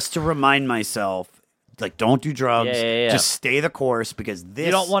just to remind myself, like, don't do drugs. Just stay the course because this.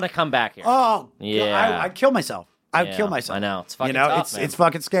 You don't want to come back here. Oh, Yeah. I'd kill myself. I'd kill myself. I know. It's fucking tough, tough, man. it's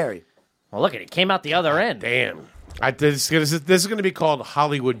fucking scary. Well, look at it. Came out the other end. Damn. This is going to be called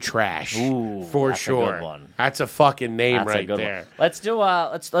Hollywood Trash. Ooh, for that's a sure. good one. That's a fucking name That's a right good there. one. Let's do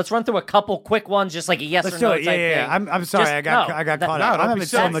let's run through a couple quick ones, just like a yes Let's or do no it. type Yeah. thing. I'm sorry. I got caught up. I'm having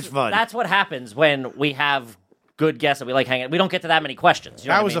so silly. much fun. That's what happens when we have good guests that we like hanging. We don't get to that many questions. You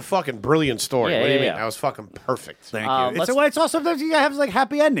know That what was I mean? a fucking brilliant story. Yeah, What do you yeah, mean? yeah. That was fucking perfect. Thank you. let's- It's also sometimes you gotta have like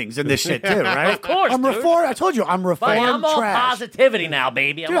happy endings in this shit too, right? Of course, I'm dude. reformed. I told you I'm reformed Buddy, I'm all trash. positivity now,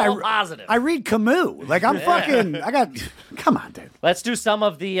 baby. I'm Dude, all positive. I read Camus. Like I'm fucking. I got. Come on, dude. Let's do some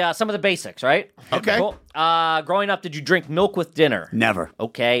of the basics, right? Okay. Cool. Growing up, did you drink milk with dinner? Never.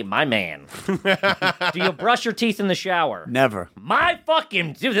 Okay, my man. Do you brush your teeth in the shower? Never. My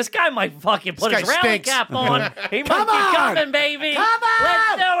fucking dude, this guy might fucking put This his guy rally stinks. cap on. He Come might on! be coming, baby. Come on!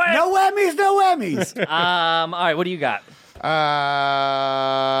 Let's do it. No whammies. No whammies. All right, what do you got?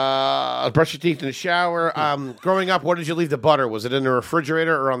 Brush your teeth in the shower. Growing up, where did you leave the butter? Was it in the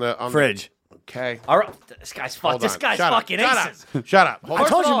refrigerator or on the Fridge. Okay. All right, this guy's Hold This on. guy's Shut up. fucking Shut aces. up. Shut up. Hold I on.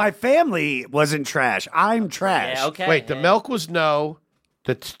 told of you all- my family wasn't trash. I'm trash. Yeah, okay. Wait, the yeah. milk was no.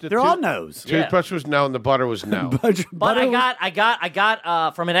 The They're all no's. Yeah. Toothbrush was no, and the butter was no. But Butter was- I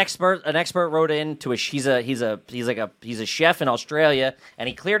got from an expert. An expert wrote in to a. He's a chef in Australia, and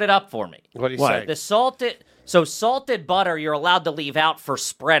he cleared it up for me. What do you What? say? The salted butter you're allowed to leave out for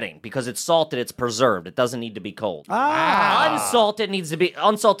spreading because it's salted, it's preserved. It doesn't need to be cold. Unsalted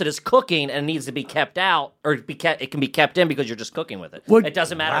is cooking and needs to be kept out, or it can be kept in because you're just cooking with it. What- It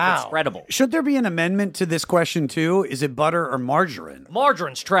doesn't matter if it's spreadable. Should there be an amendment to this question too? Is it butter or margarine?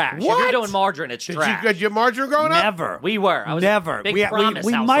 Margarine's trash. If What? you're doing margarine, it's Did trash. you get your margarine growing up? Never. We were. I was Never. A big we Promise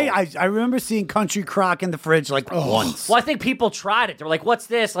we household. might. I remember seeing Country Crock in the fridge like once. Well, I think people tried it. They were like, "What's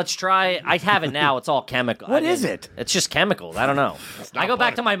this? Let's try it." I have it now. It's all chemical. What is it? It's just chemicals. I don't know. I go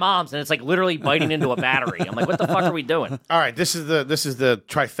back to my mom's, and it's like literally biting into a battery. I'm like, "What the fuck are we doing?" All right, this is the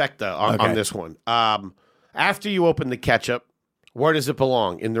trifecta on Okay. this one. After you open the ketchup, where does it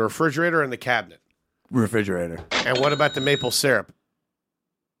belong? In the refrigerator or in the cabinet? Refrigerator. And what about the maple syrup?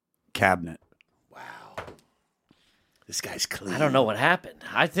 Cabinet. This guy's clean. I don't know what happened.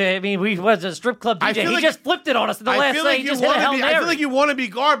 I mean, we was a strip club I DJ. feel He like- just flipped it on us in the I last feel day. like He you just hit a want to Hail be. I Mary. feel like you want to be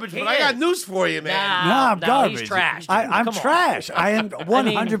garbage, but I got is. news for you, man. No, I'm garbage. He's trash. I'm Come on. trash. I am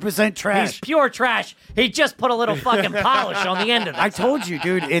 100% He's trash. pure trash. He just put a little fucking polish on the end of it. I told you,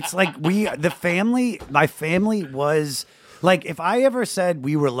 dude. It's like my family was like, if I ever said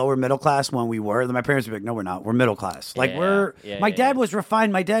we were lower middle class when we were, then my parents would be like, no, we're not. We're middle class. Like my dad was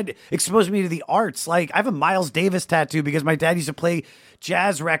refined. My dad exposed me to the arts. Like I have a Miles Davis tattoo because my dad used to play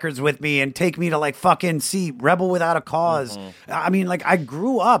jazz records with me and take me to like fucking see Rebel Without a Cause. I mean, like I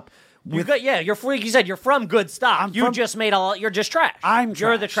grew up. You're freak. You said you're from good stock. You're just trash. You're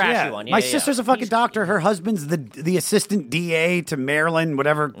the trashy yeah. one. Yeah, My yeah. sister's a fucking He's- doctor. Her husband's the assistant DA to Maryland,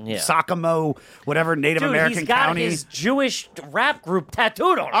 whatever Sakamo, whatever Native Dude, American he's got county. his Jewish rap group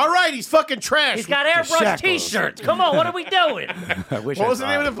tattooed on him. All right, he's fucking trash. He's got airbrush shackles. T-shirts. Come on, what are we doing? I wish What I was the saw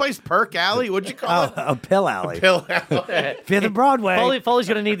name it. of the place? Perk Alley? What'd you call it? A pill alley. Pill Alley. Fifth and Broadway. Foley's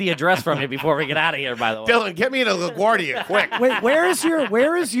gonna need the address from you before we get out of here. By the way, Dylan, get me to LaGuardia, quick. Wait, where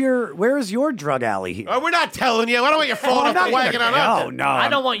is your drug alley here? We're not telling you. I don't want you falling off the wagon on us. No, I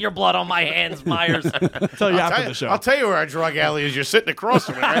don't want your blood on my hands, Myers. Tell you after the show. I'll tell you where our drug alley is. You're sitting across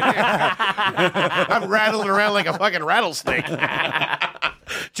from it right here. I'm rattling around like a fucking rattlesnake.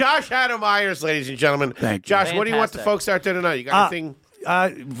 Josh Adam Myers, ladies and gentlemen. Thank you. Josh, what do you want the Fantastic. folks out there to know? You got anything?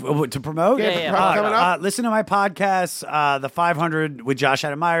 To promote? Yeah, coming up? Listen to my podcast, The 500 with Josh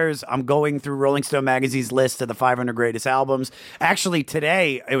Adam Myers. I'm going through Rolling Stone Magazine's list of the 500 greatest albums. Actually,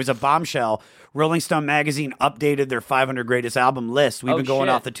 today, it was a bombshell. Rolling Stone Magazine updated their 500 greatest album list. We've been going shit.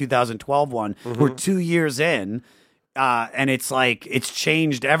 off the 2012 one. Mm-hmm. We're 2 years in. And it's like it's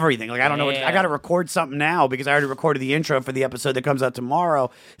changed everything. Like I don't know. Yeah. I got to record something now because I already recorded the intro for the episode that comes out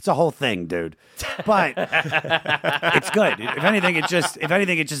tomorrow. It's a whole thing, dude. But it's good. If anything, it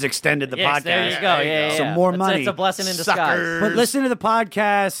just extended the Yes, podcast. there you go. Yeah, Some yeah. more It's money. a blessing in disguise. Suckers. But listen to the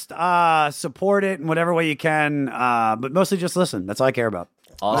podcast, support it in whatever way you can. But mostly just listen. That's all I care about.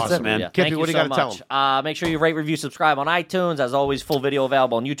 Awesome, That's it, man. Yeah. Kippy, Thank you what do you so gotta tell much. Make sure you rate, review, subscribe on iTunes. As always, full video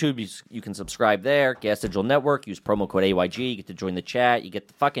available on YouTube. You can subscribe there. Gas Digital Network. Use promo code AYG. You get to join the chat. You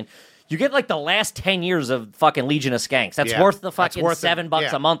get like the last 10 years of fucking Legion of Skanks. That's Yeah, worth the that's fucking worth it. $7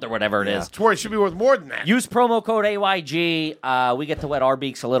 Yeah. a month or whatever it is. It's worth, it should be worth more than that. Use promo code AYG. We get to wet our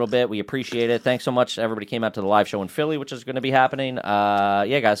beaks a little bit. We appreciate it. Thanks so much. Everybody came out to the live show in Philly, which is going to be happening.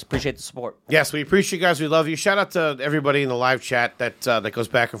 Yeah, guys, appreciate the support. Yes, we appreciate you guys. We love you. Shout out to everybody in the live chat that goes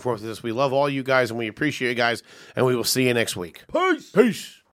back and forth with us. We love all you guys, and we appreciate you guys, and we will see you next week. Peace.